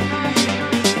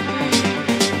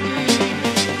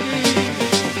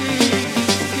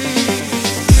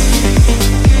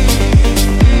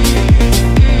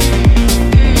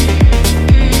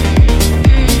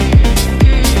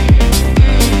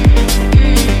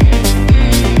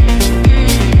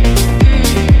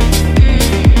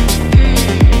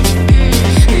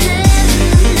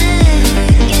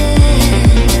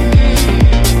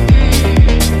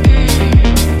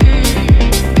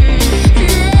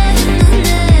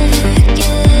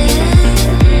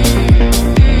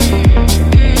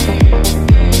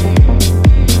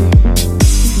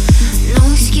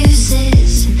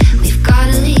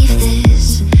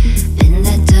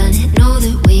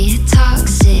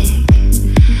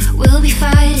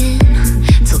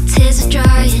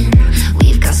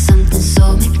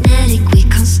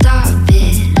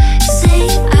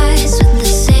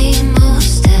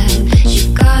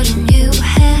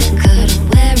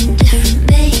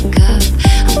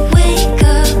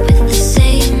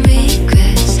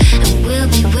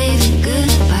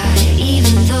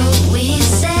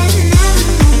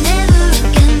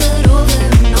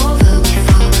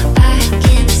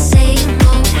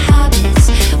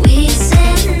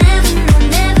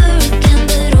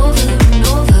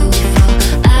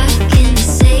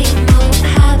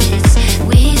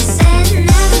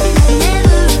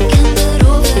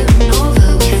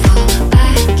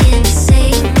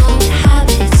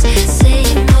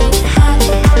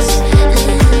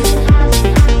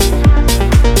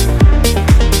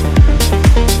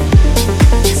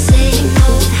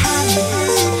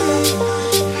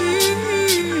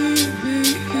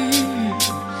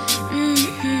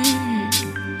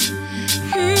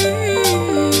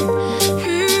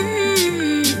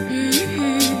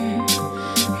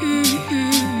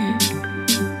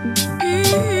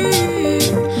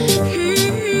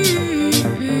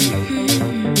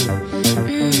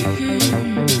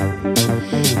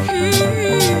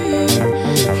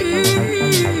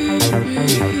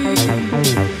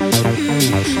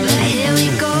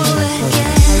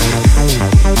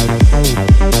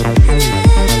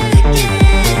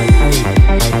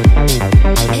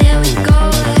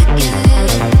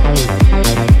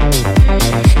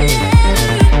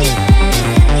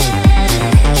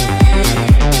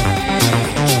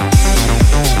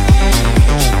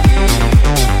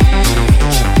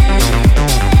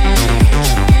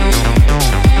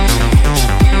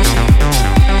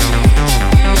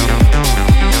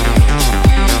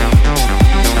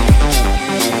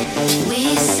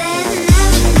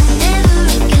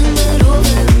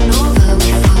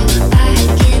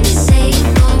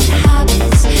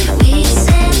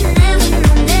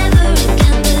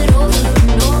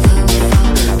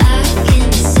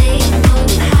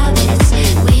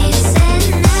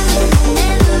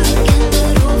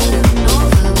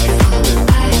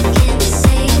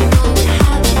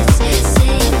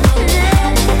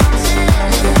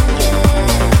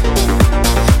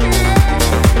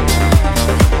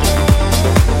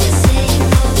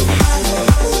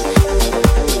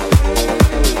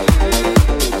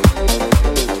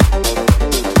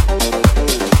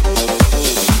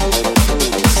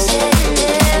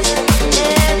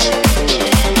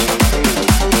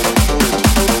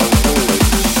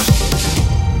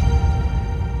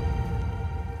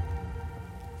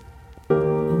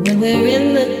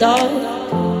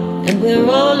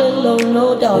 alone,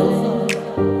 no darling.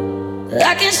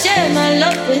 I can share my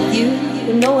love with you.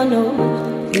 You know I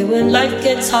know you when life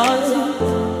gets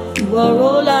hard. You are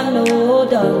all I know,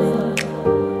 darling.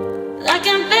 I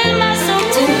can bend myself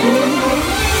to you.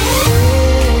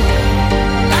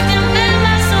 I can bend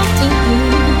myself to you.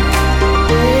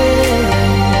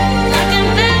 I can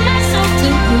bend myself to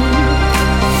you.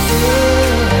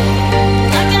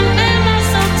 I can bend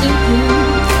myself to you.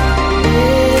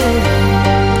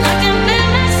 I can bend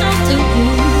myself to you.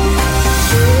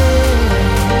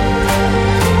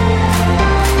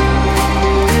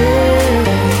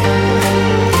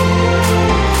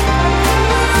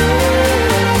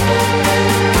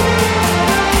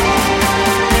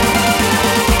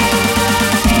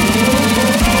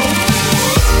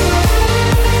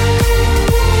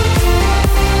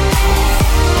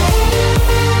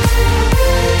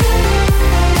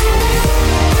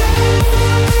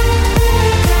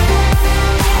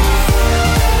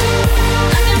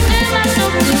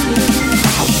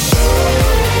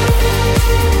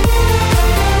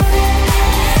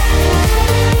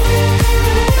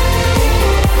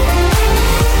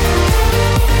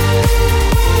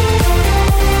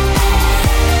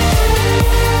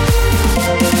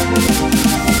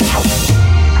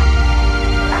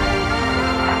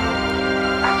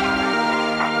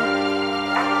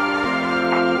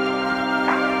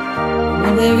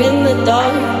 We're in the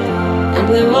dark and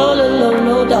we're all alone,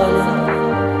 oh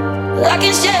darling. I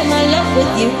can share my love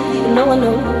with you. You know I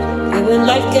know you when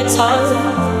life gets hard.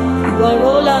 You are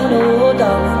all I know, oh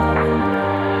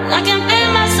darling. I can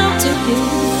bend myself to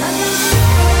you.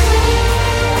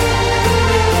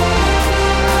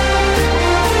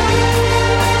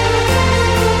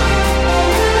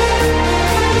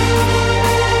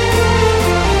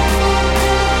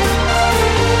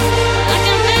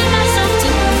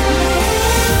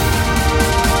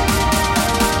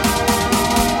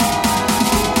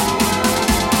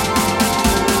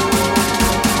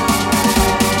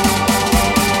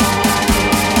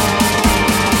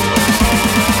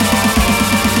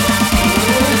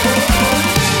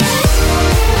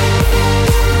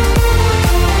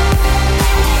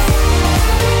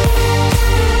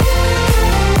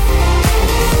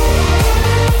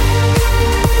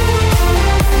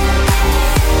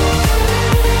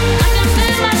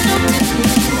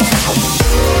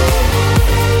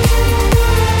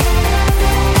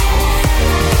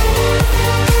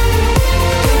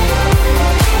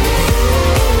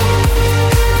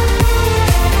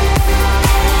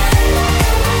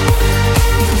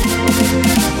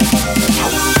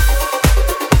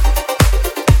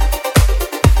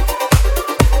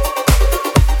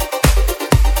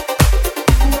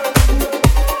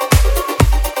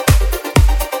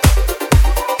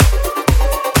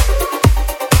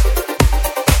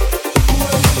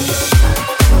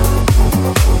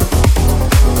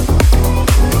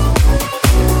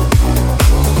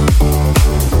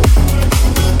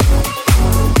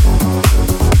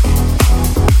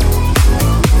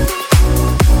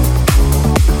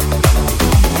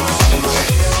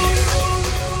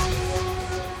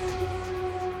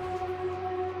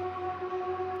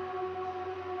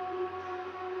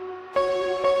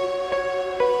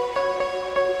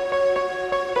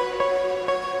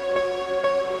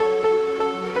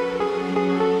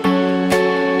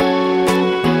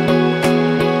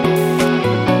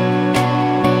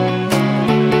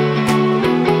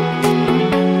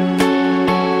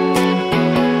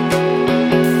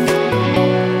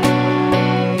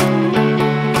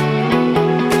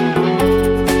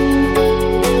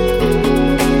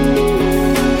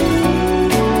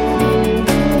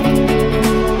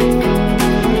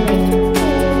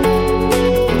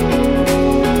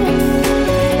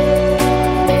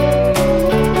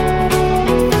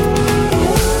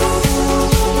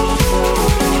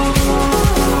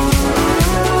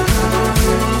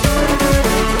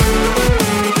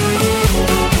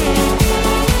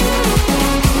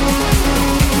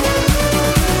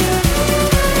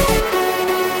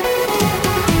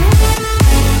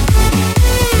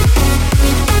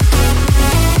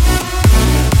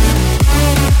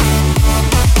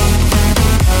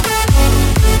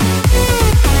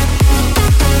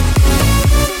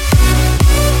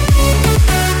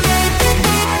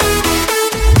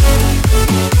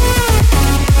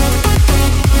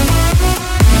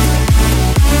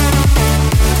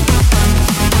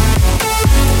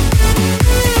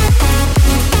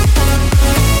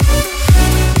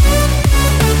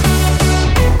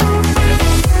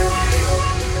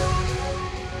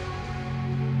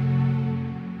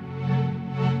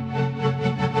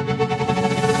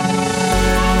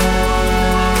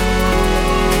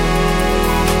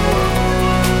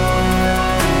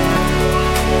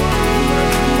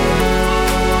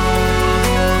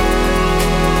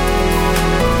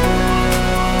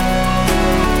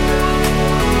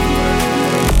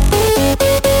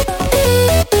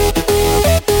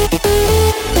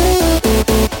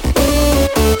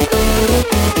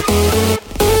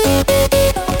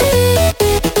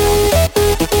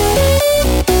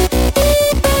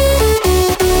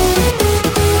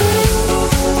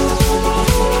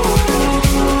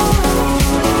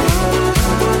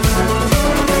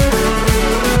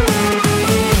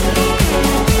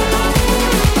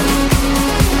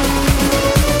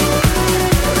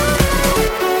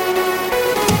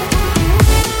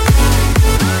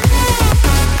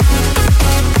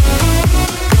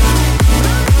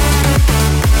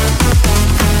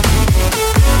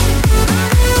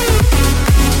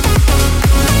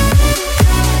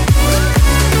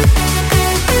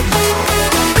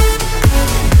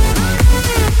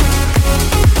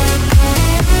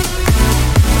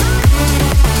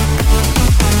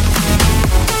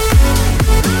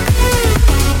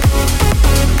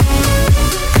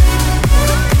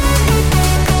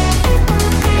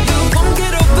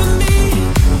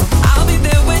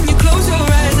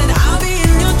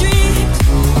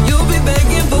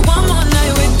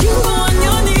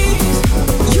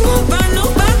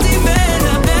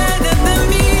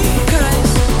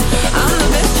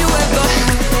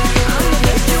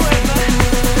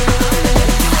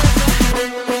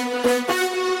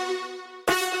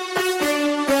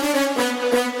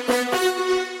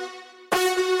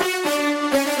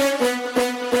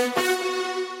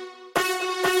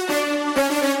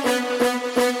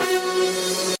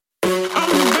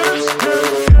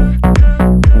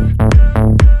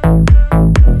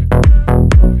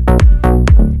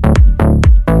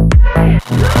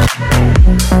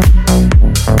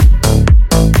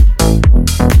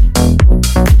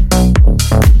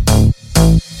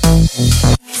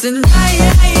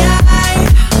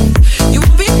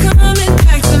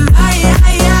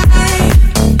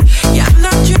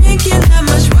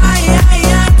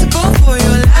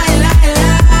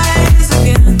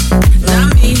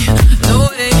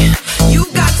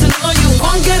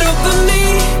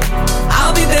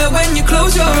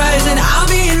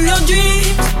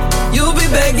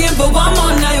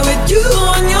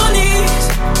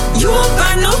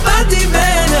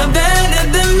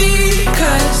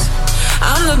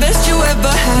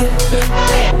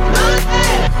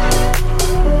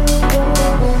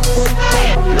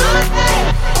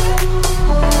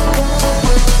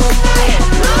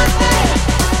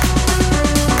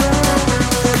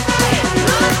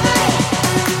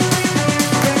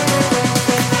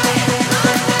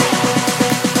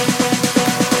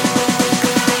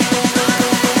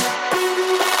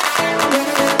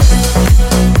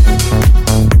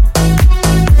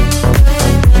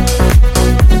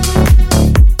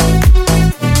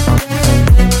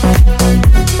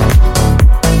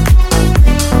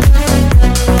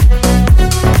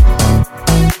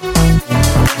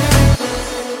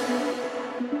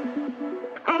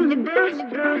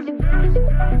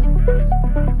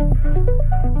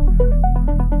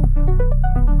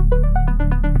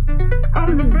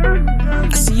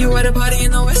 you at a party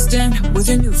in the West End with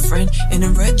your new friend in a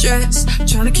red dress,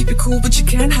 trying to keep it cool but you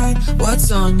can't hide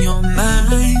what's on your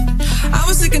mind. I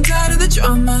was sick and tired of the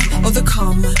drama or the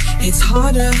karma. It's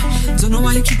harder, don't know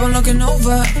why you keep on looking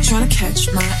over, trying to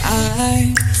catch my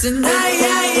eye.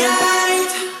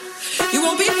 Tonight, you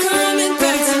won't be coming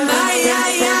back tonight.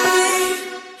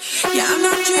 Yeah, I'm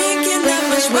not drinking that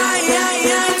much wine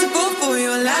to go for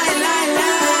your lie.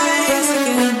 Yes,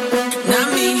 again, not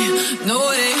me, no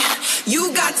way.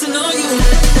 You got to know you.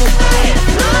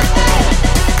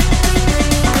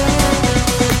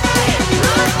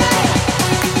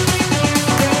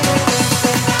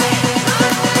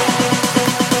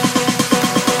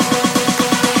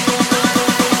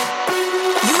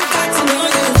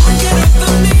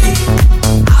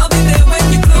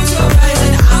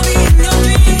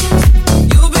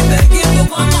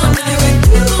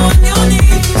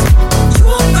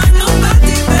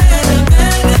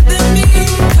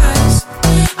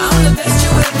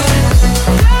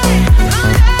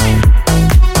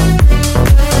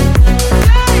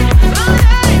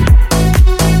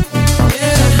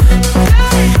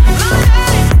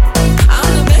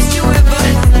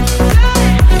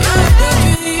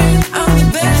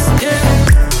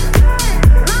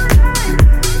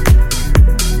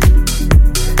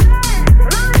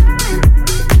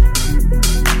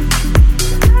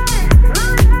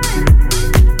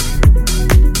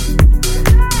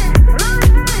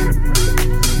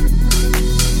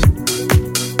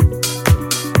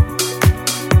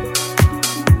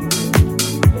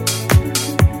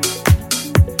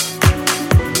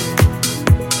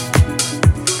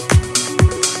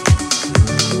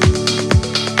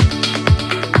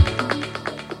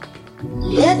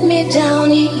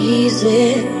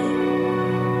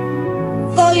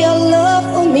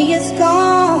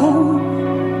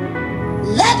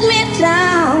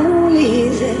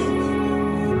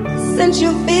 Since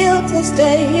you feel to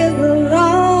stay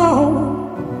alone,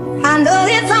 I know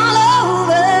it's all over.